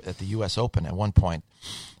they at the U.S. Open at one point,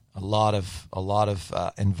 a lot of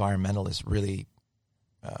environmentalists really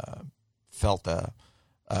felt a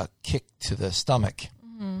kick to the stomach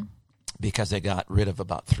because they got rid of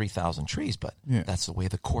about 3,000 trees. But that's the way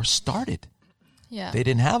the course started. Yeah, they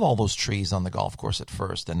didn't have all those trees on the golf course at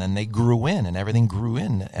first, and then they grew in, and everything grew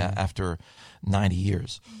in after 90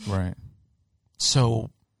 years. Right. So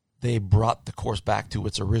they brought the course back to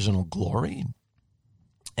its original glory,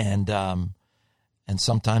 and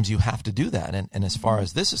sometimes you have to do that. And as far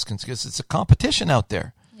as this is concerned, it's a competition out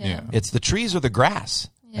there. Yeah. It's the trees or the grass.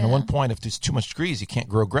 Yeah. And at one point, if there's too much trees, you can't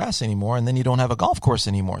grow grass anymore, and then you don't have a golf course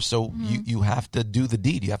anymore. So you have to do the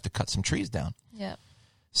deed. You have to cut some trees down. Yeah.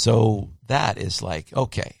 So that is like,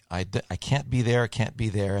 okay, I can't be there,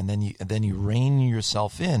 and then you rein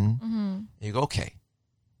yourself in. You go, okay,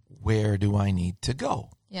 where do I need to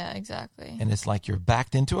go? Yeah, exactly. And it's like you're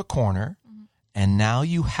backed into a corner, and now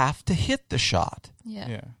you have to hit the shot.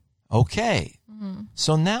 Yeah. Okay.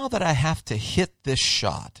 So now that I have to hit this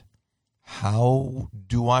shot, how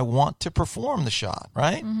do I want to perform the shot,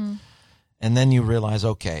 right? And then you realize,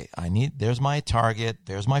 okay, there's my target,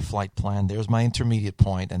 there's my flight plan, there's my intermediate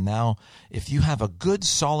point. And now if you have a good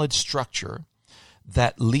solid structure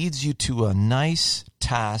that leads you to a nice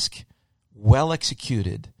task, well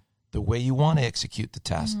executed, the way you want to execute the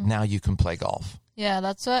task, now you can play golf. Yeah,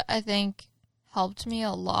 that's what I think helped me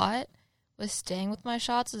a lot with staying with my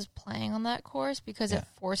shots, is playing on that course, because it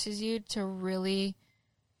forces you to really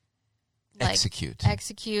execute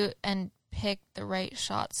and pick the right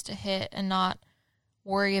shots to hit and not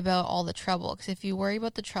worry about all the trouble. Because if you worry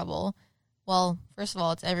about the trouble, well, first of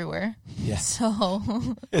all, it's everywhere. Yeah. So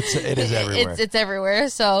it is everywhere. It's everywhere.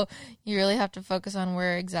 So you really have to focus on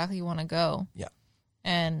where exactly you want to go. Yeah.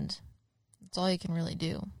 And that's all you can really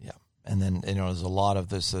do. Yeah. And then, there's a lot of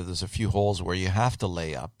this, there's a few holes where you have to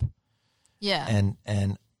lay up. Yeah.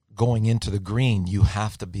 And going into the green, you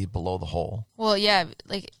have to be below the hole. Well, yeah,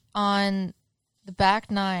 like on the back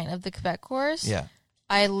 9 of the Quebec course,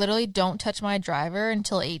 I literally don't touch my driver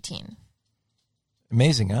until 18.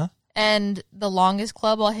 Amazing, huh? And the longest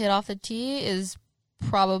club I'll hit off the tee is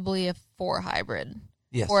probably a 4 hybrid.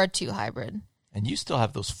 Yes. Or a 2 hybrid. And you still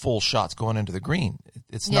have those full shots going into the green.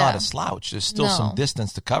 It's not a slouch. There's still some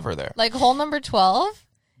distance to cover there. Like hole number 12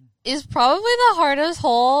 is probably the hardest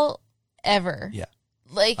hole ever. Yeah.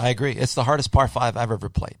 Like, I agree. It's the hardest par 5 I've ever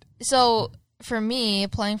played. So for me,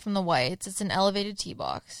 playing from the whites, it's an elevated tee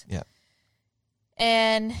box. Yeah.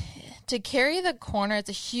 And to carry the corner, it's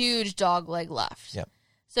a huge dog leg left. Yep.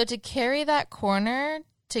 So to carry that corner,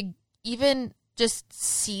 to even just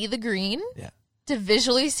see the green, to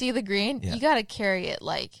visually see the green, you got to carry it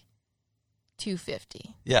like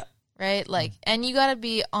 250. Yeah. Right? Like, and you got to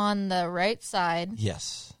be on the right side.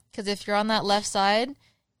 Yes. Because if you're on that left side,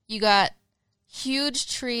 you got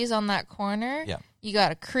huge trees on that corner. Yeah. You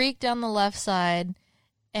got a creek down the left side,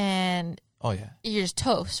 and you're just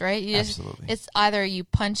toast, right? Absolutely. It's either you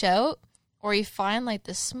punch out or you find like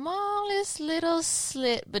the smallest little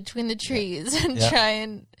slit between the trees and try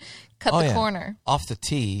and cut the corner. Off the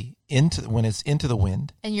tee, when it's into the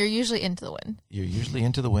wind. And you're usually into the wind. You're usually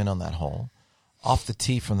into the wind on that hole. Off the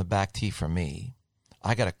tee from the back tee for me,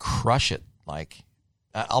 I got to crush it. Like,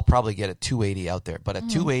 I'll probably get it 280 out there. But at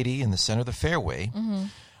 280 in the center of the fairway,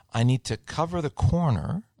 I need to cover the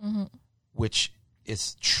corner, which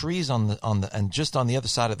is trees on the and just on the other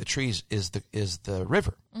side of the trees is the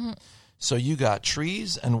river. So you got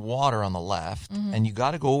trees and water on the left, and you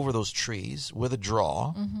got to go over those trees with a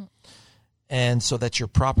draw, and so that you're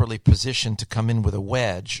properly positioned to come in with a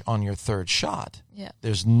wedge on your third shot. Yeah.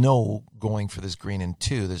 There's no going for this green in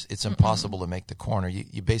two. It's impossible to make the corner.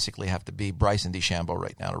 You basically have to be Bryson DeChambeau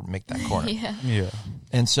right now to make that corner. Yeah.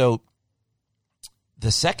 And so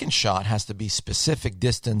the second shot has to be specific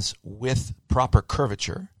distance with proper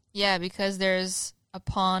curvature. Yeah, because there's a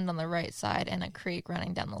pond on the right side and a creek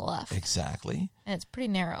running down the left. Exactly. And it's pretty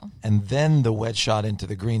narrow. And then the wedge shot into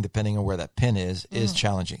the green, depending on where that pin is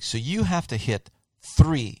challenging. So you have to hit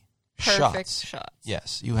 3 Perfect shots. shots.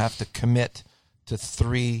 Yes, you have to commit to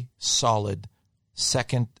 3 solid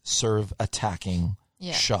second serve attacking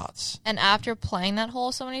shots. And after playing that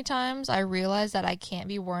hole so many times, I realized that I can't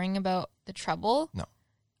be worrying about the treble. No.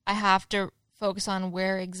 I have to focus on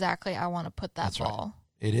where exactly I want to put that ball.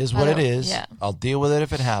 Right. It is what it is. Yeah. I'll deal with it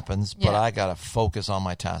if it happens, but I got to focus on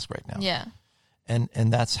my task right now. Yeah. And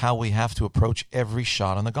that's how we have to approach every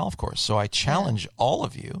shot on the golf course. So I challenge all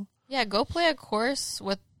of you. Yeah, go play a course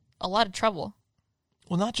with a lot of trouble.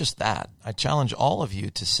 Well, not just that. I challenge all of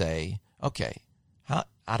you to say, okay,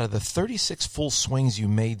 out of the 36 full swings you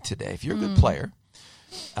made today, if you're a good player,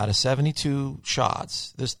 out of 72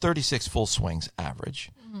 shots, there's 36 full swings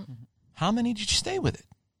average. How many did you stay with it?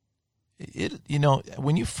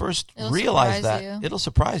 When you first realize that, it'll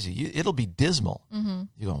surprise you. It'll be dismal.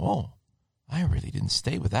 You go, oh, I really didn't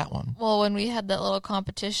stay with that one. Well, when we had that little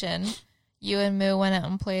competition, you and Moo went out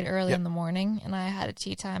and played early in the morning, and I had a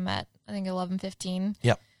tee time at, I think, 11:15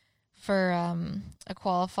 for a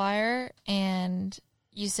qualifier, and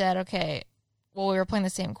you said, okay, well, we were playing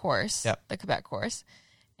the same course, the Quebec course,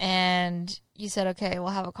 and you said, okay, we'll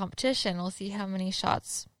have a competition. We'll see how many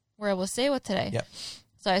shots we're able to stay with today.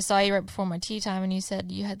 So I saw you right before my tee time, and you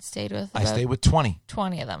said you had stayed with I stayed with 20.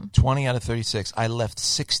 20 of them. 20 out of 36. I left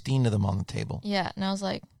 16 of them on the table. Yeah, and I was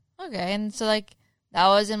like, okay. And so, like, that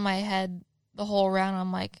was in my head the whole round.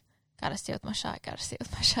 I'm like, gotta stay with my shot,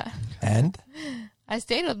 And? I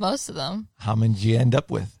stayed with most of them. How many did you end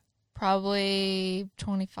up with? Probably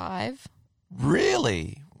 25.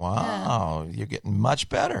 Really? Wow. Yeah. You're getting much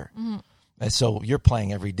better. And so you're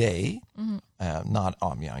playing every day. Not,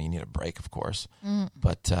 you need a break, of course.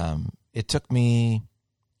 But it took me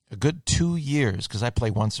a good 2 years because I play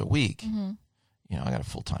once a week. I got a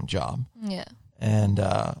full-time job. Yeah. And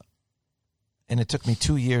it took me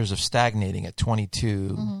 2 years of stagnating at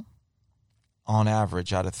 22 on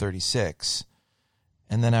average out of 36.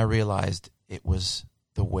 And then I realized it was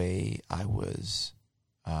the way I was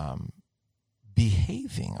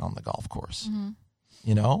behaving on the golf course.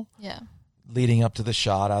 Yeah. Leading up to the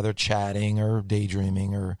shot, either chatting or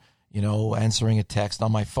daydreaming or, answering a text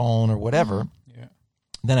on my phone or whatever. Yeah.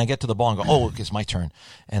 Then I get to the ball and go, oh, it's my turn.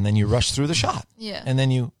 And then you rush through the shot. Yeah. And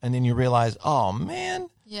then you realize, oh man,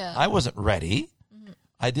 I wasn't ready.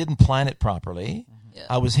 I didn't plan it properly. Yeah.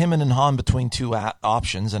 I was hemming and hawing between two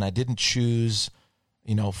options, and I didn't choose,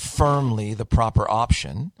 firmly the proper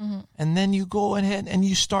option. And then you go ahead and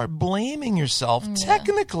you start blaming yourself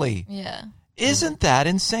technically. Yeah. Isn't that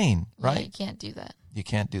insane, right? Yeah, you can't do that. You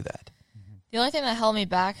can't do that. The only thing that held me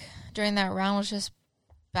back during that round was just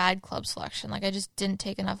bad club selection. Like, I just didn't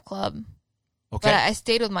take enough club. Okay. But I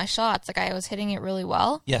stayed with my shots. Like, I was hitting it really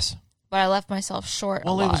well. Yes. But I left myself short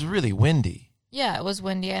a lot. Well, it was really windy. Yeah, it was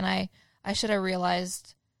windy, and I should have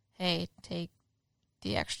realized, hey, take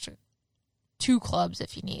the extra 2 clubs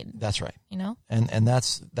if you need. That's right. And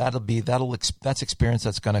that's experience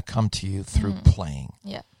that's going to come to you through playing.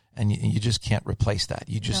 Yeah. And you just can't replace that.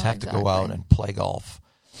 You just have to go out and play golf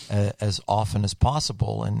as often as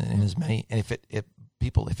possible, and as many. And if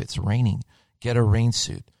it's raining, get a rain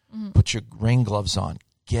suit, put your rain gloves on,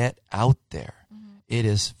 get out there. It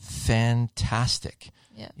is fantastic.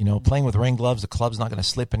 Yeah. Playing with rain gloves, the club's not going to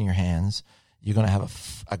slip in your hands. You're going to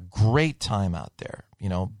have a great time out there.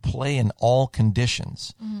 Play in all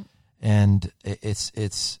conditions, and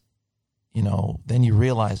it's then you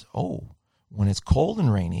realize, oh, when it's cold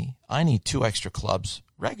and rainy, I need 2 extra clubs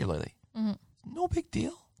regularly. No big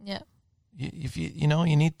deal. Yeah. If you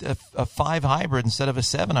need a 5 hybrid instead of a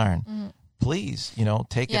 7 iron, please,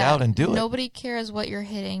 take it out and do it. Nobody cares what you're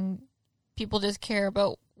hitting. People just care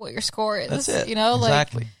about what your score is. That's it.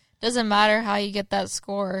 Exactly. Doesn't matter how you get that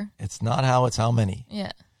score. It's not how, it's how many.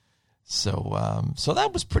 Yeah. So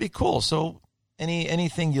that was pretty cool. So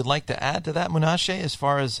anything you'd like to add to that, Menashe, as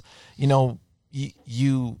far as,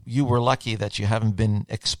 you were lucky that you haven't been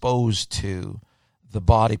exposed to the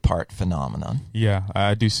body part phenomenon. Yeah,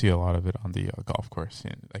 I do see a lot of it on the golf course.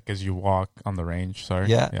 Like as you walk on the range. Sorry.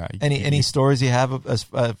 Yeah. Any stories you have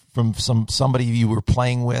from somebody you were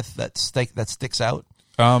playing with that sticks out?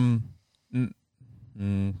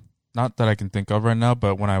 Not that I can think of right now,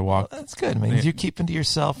 but when I walk, that's good. I mean, you're keeping to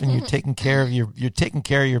yourself and you're taking care of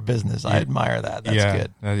your business. I admire that. That's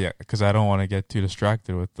good. Yeah, because I don't want to get too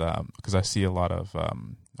distracted with because I see a lot of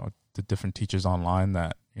the different teachers online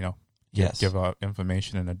that give out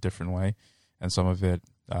information in a different way, and some of it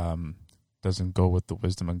doesn't go with the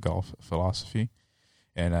wisdom and golf philosophy,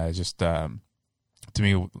 and just to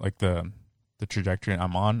me, like the trajectory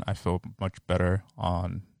I'm on, I feel much better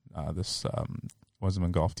on this wisdom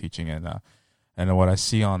and golf teaching, and what I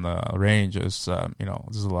see on the range is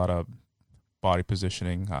there's a lot of body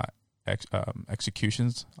positioning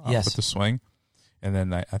executions with the swing, and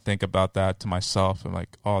then I think about that to myself. I'm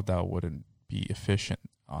like, oh, that wouldn't be efficient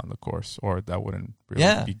on the course, or that wouldn't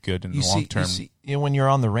really be good in the long term. When you're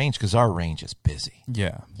on the range, because our range is busy.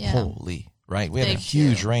 Yeah. Holy, right? We have a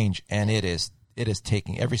huge range, and it is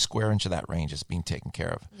taking every square inch of that range is being taken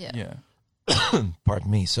care of. Yeah. Pardon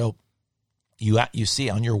me. So you see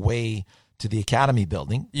on your way to the academy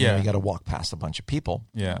building, you got to walk past a bunch of people.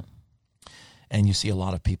 Yeah. And you see a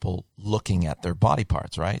lot of people looking at their body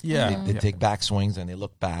parts, right? Yeah. They take back swings and they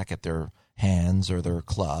look back at their hands or their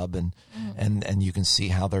club, and you can see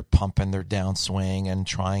how they're pumping their downswing and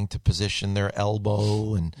trying to position their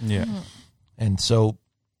elbow, and so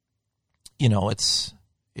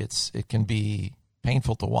it can be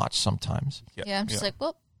painful to watch sometimes. Yeah, I'm just like,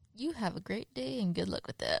 well, you have a great day and good luck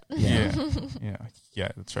with that. Yeah,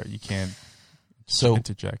 that's right. You can't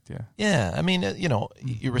interject. Yeah. I mean,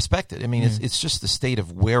 you respect it. I mean, it's just the state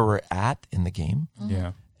of where we're at in the game.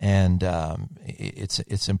 Yeah, and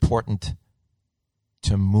it's important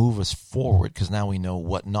to move us forward because now we know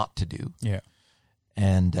what not to do. Yeah,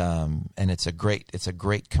 and it's a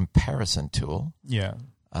great comparison tool. Yeah,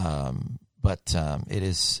 but it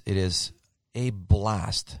is a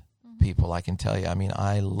blast. People, I can tell you. I mean,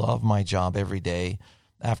 I love my job every day.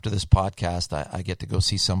 After this podcast, I get to go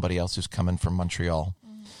see somebody else who's coming from Montreal,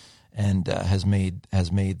 and has made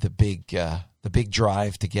the big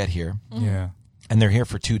drive to get here. Yeah, and they're here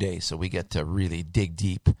for 2 days, so we get to really dig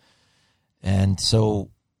deep. And so,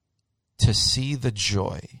 to see the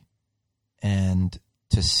joy, and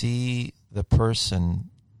to see the person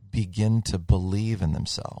begin to believe in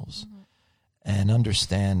themselves, and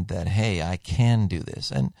understand that, hey, I can do this,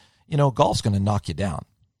 and golf's going to knock you down.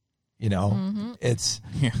 It's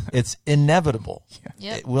inevitable.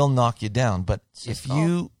 Yep. It will knock you down. But if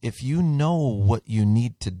you know what you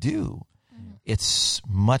need to do, it's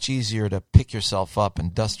much easier to pick yourself up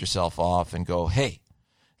and dust yourself off and go, hey,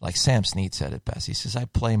 like Sam Snead said it best. He says, I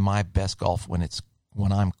play my best golf when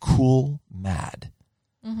I'm cool mad.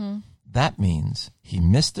 That means he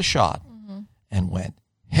missed the shot and went,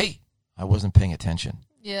 hey, I wasn't paying attention.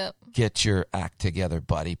 Yep. Get your act together,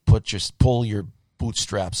 buddy. Pull your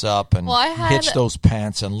bootstraps up and hitch those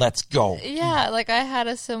pants and let's go. Yeah, like I had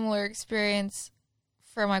a similar experience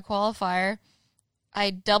for my qualifier.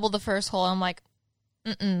 I doubled the first hole. I'm like,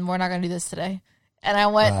 we're not going to do this today. And I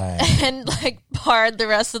went and parred the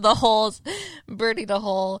rest of the holes, birdied a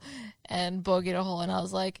hole and bogeyed a hole. And I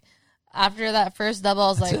was like, after that first double, I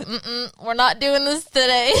was we're not doing this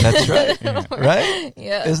today. That's right. Right?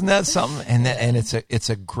 Yeah. Isn't that something? And it's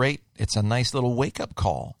a nice little wake up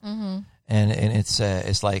call. And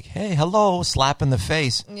it's like, hey, hello, slap in the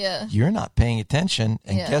face. Yeah. You're not paying attention,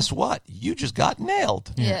 and guess what? You just got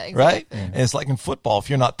nailed. Yeah, exactly. Right? Yeah. And it's like in football, if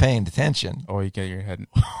you're not paying attention. Or you get your head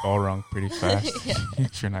all wrong pretty fast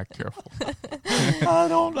if you're not careful.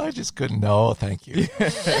 I just couldn't. No, thank you.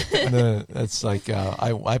 That's like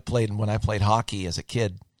I played hockey as a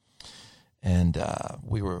kid, and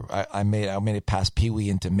I made it past Pee Wee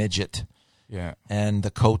into midget. Yeah. And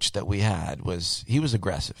the coach that we had was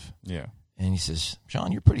aggressive. Yeah. And he says,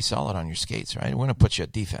 Sean, you're pretty solid on your skates, right? We're going to put you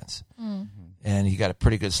at defense. And you got a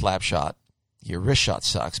pretty good slap shot. Your wrist shot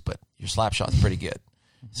sucks, but your slap shot's pretty good.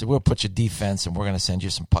 So we'll put you defense, and we're going to send you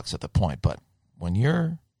some pucks at the point. But when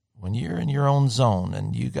you're in your own zone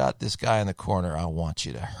and you got this guy in the corner, I want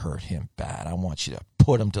you to hurt him bad. I want you to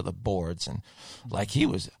put him to the boards. And like he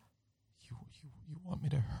was, you want me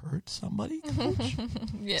to hurt somebody, coach?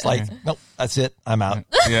 Yeah. It's like, nope, that's it. I'm out.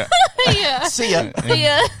 Yeah. Yeah. See ya.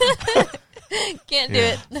 Yeah. Can't do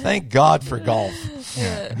it. Thank God for golf.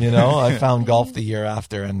 Yeah. I found golf the year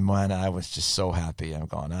after, and man, I was just so happy. I'm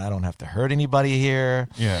going, I don't have to hurt anybody here.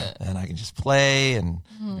 Yeah. And I can just play and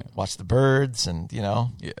watch the birds and,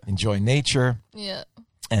 enjoy nature. Yeah.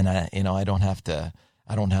 And I don't have to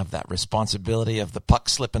I don't have that responsibility of the puck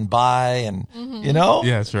slipping by and, you know?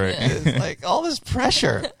 Yeah, that's right. It's like all this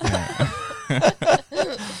pressure.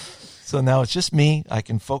 So now it's just me. I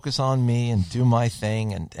can focus on me and do my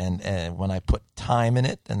thing. And when I put time in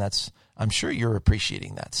it, and I'm sure you're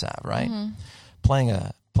appreciating that, Sav, right?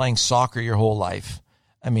 Playing soccer your whole life.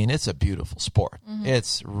 I mean, it's a beautiful sport.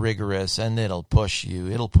 It's rigorous and it'll push you.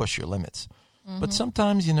 It'll push your limits. But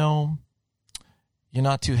sometimes, you know, you're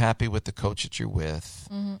not too happy with the coach that you're with,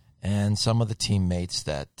 and some of the teammates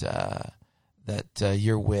that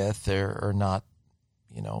you're with are not,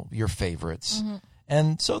 you know, your favorites.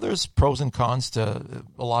 And so there's pros and cons to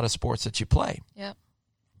a lot of sports that you play. Yep.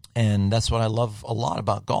 And that's what I love a lot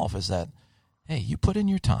about golf is that, hey, you put in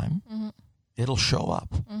your time, it'll show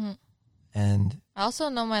up. And I also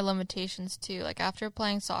know my limitations too. Like after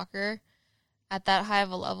playing soccer at that high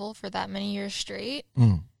of a level for that many years straight,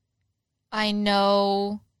 I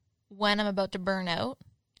know when I'm about to burn out.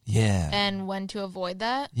 Yeah. And when to avoid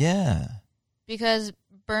that. Yeah. Because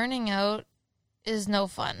burning out is no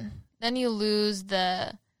fun. Then you lose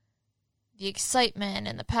the excitement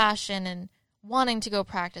and the passion and wanting to go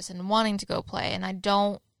practice and wanting to go play. And I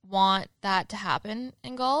don't want that to happen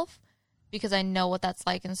in golf because I know what that's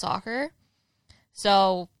like in soccer.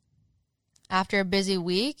 So after a busy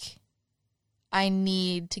week, I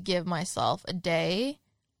need to give myself a day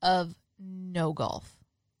of no golf.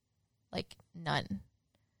 Like none.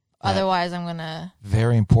 Otherwise, I'm going to...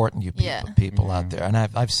 Very important, you people out there. And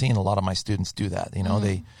I've seen a lot of my students do that. You know,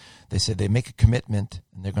 they said they make a commitment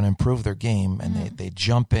and they're going to improve their game and they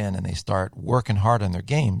jump in and they start working hard on their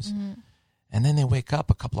games. And then they wake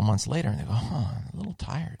up a couple of months later and they go, I'm a little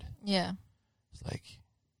tired. Yeah. It's like,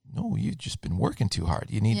 no, you've just been working too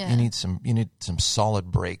hard. You need some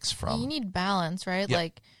solid breaks from... You need balance, right? Yep.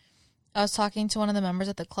 Like, I was talking to one of the members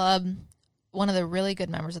at the club, one of the really good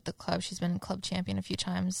members at the club. She's been club champion a few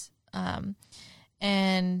times.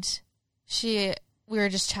 And we were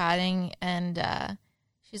just chatting and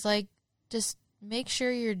she's like, just make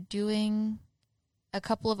sure you're doing a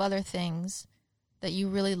couple of other things that you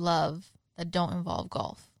really love that don't involve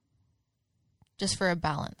golf. Just for a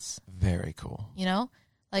balance. Very cool. You know?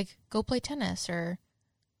 Like, go play tennis or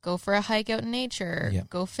go for a hike out in nature,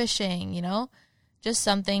 go fishing, you know? Just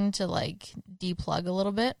something to, like, deplug a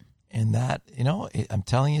little bit. And that, you know, I'm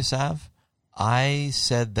telling you, Sav, I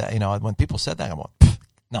said that, you know, when people said that, I'm like,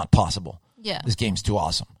 not possible. Yeah. This game's too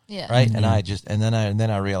awesome. Yeah. Right? And then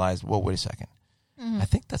I realized, well, wait a second. I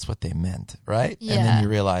think that's what they meant, right? Yeah. And then you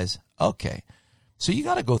realize, okay. So you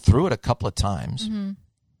got to go through it a couple of times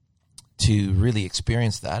to really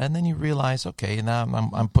experience that. And then you realize, okay, now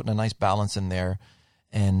I'm putting a nice balance in there.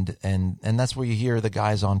 And that's where you hear the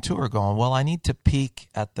guys on tour going, well, I need to peak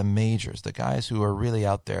at the majors, the guys who are really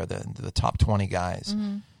out there, the top 20 guys.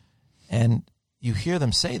 And you hear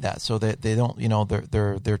them say that, so that they don't, you know,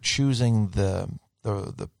 they're choosing the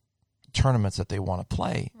tournaments that they want to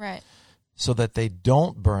play, right? So that they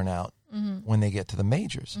don't burn out when they get to the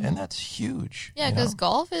majors, and that's huge. Yeah, because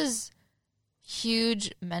golf is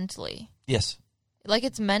huge mentally. Yes, like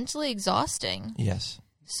it's mentally exhausting. Yes.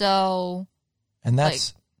 So, and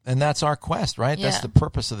that's our quest, right? Yeah. That's the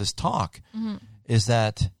purpose of this talk, is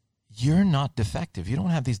that you're not defective. You don't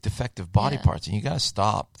have these defective body parts, and you got to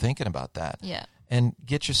stop thinking about that. Yeah. And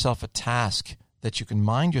get yourself a task that you can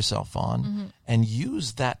mind yourself on and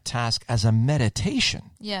use that task as a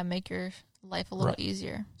meditation. Yeah, make your life a little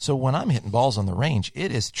easier. So when I'm hitting balls on the range,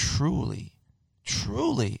 it is truly,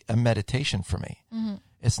 truly a meditation for me.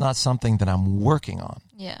 It's not something that I'm working on.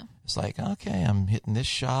 Yeah. It's like, okay, I'm hitting this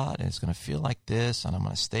shot and it's going to feel like this and I'm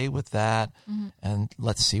going to stay with that and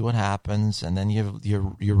let's see what happens. And then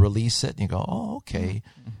you release it and you go, oh, okay.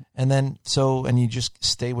 And then, and you just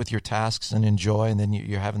stay with your tasks and enjoy. And then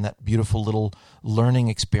you're having that beautiful little learning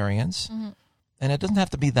experience. And it doesn't have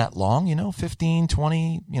to be that long, you know, 15,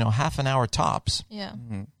 20, you know, half an hour tops. Yeah.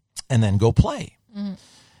 And then go play.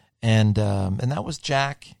 And that was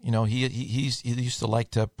Jack. You know, he used to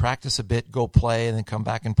like to practice a bit, go play, and then come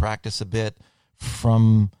back and practice a bit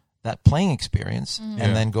from that playing experience,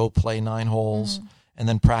 and then go play 9 holes, and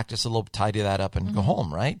then practice a little, tidy that up, and go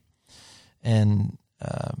home, right? And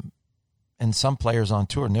some players on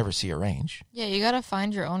tour never see a range. Yeah, you got to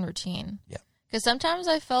find your own routine. Yeah. Because sometimes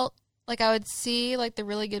I felt like I would see like the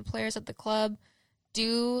really good players at the club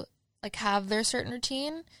do like have their certain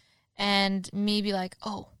routine, and me be like,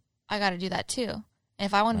 oh, I got to do that too. And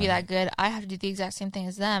if I want to be that good, I have to do the exact same thing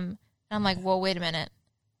as them. And I'm like, well, wait a minute.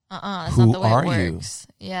 That's Who not the way are it works.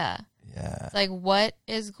 You? Yeah. Yeah. It's like, what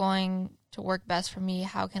is going to work best for me?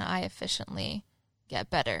 How can I efficiently get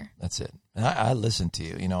better? That's it. And I listen to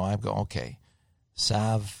you. You know, I go, okay,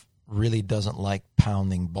 Sav really doesn't like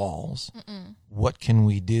pounding balls. What can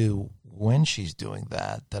we do when she's doing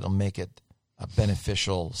that that'll make it a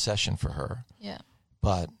beneficial session for her? Yeah.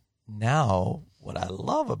 But now what I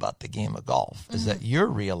love about the game of golf is that you're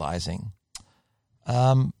realizing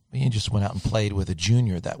you just went out and played with a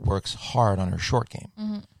junior that works hard on her short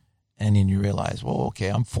game. And then you realize, well, okay,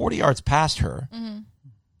 I'm 40 yards past her,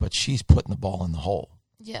 but she's putting the ball in the hole.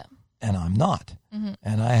 Yeah. And I'm not.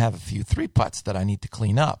 And I have a few 3-putts that I need to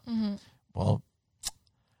clean up. Well,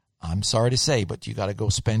 I'm sorry to say, but you got to go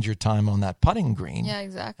spend your time on that putting green. Yeah,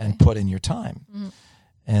 exactly. And put in your time.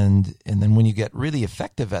 And then when you get really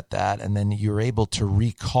effective at that, and then you're able to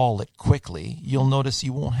recall it quickly, you'll notice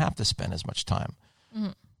you won't have to spend as much time.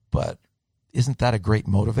 But isn't that a great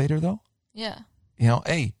motivator, though? Yeah. You know,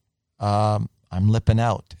 hey, I'm lipping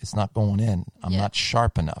out. It's not going in. I'm not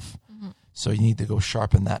sharp enough. So you need to go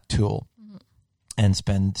sharpen that tool and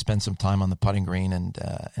spend some time on the putting green and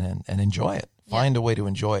enjoy it. Find a way to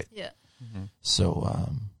enjoy it. Yeah. So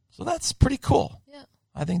that's pretty cool. Yeah.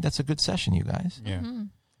 I think that's a good session, you guys. Yeah.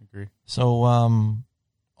 Agree. So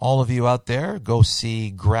all of you out there, go see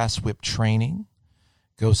Grass Whip Training.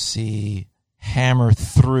 Go see Hammer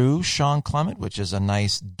Through Sean Clement, which is a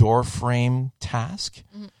nice door frame task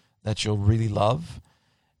that you'll really love.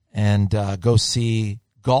 And go see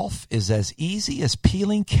Golf is as Easy as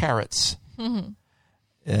Peeling Carrots,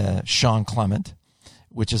 Sean Clement,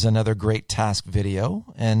 which is another great task video.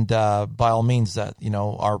 And by all means, that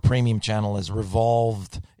our premium channel is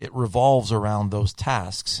revolves around those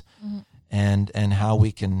tasks and how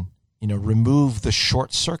we can remove the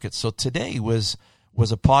short circuits. So today was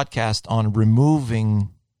a podcast on removing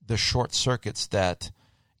the short circuits that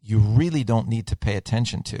you really don't need to pay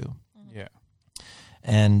attention to. Yeah.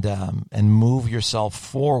 And move yourself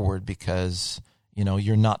forward because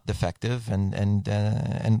you're not defective,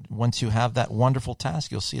 and once you have that wonderful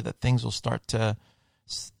task, you'll see that things will start to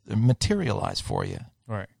materialize for you.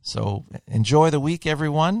 Right. So enjoy the week,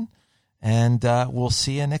 everyone, and we'll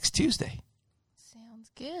see you next Tuesday. Sounds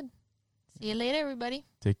good. See you later, everybody.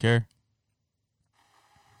 Take care.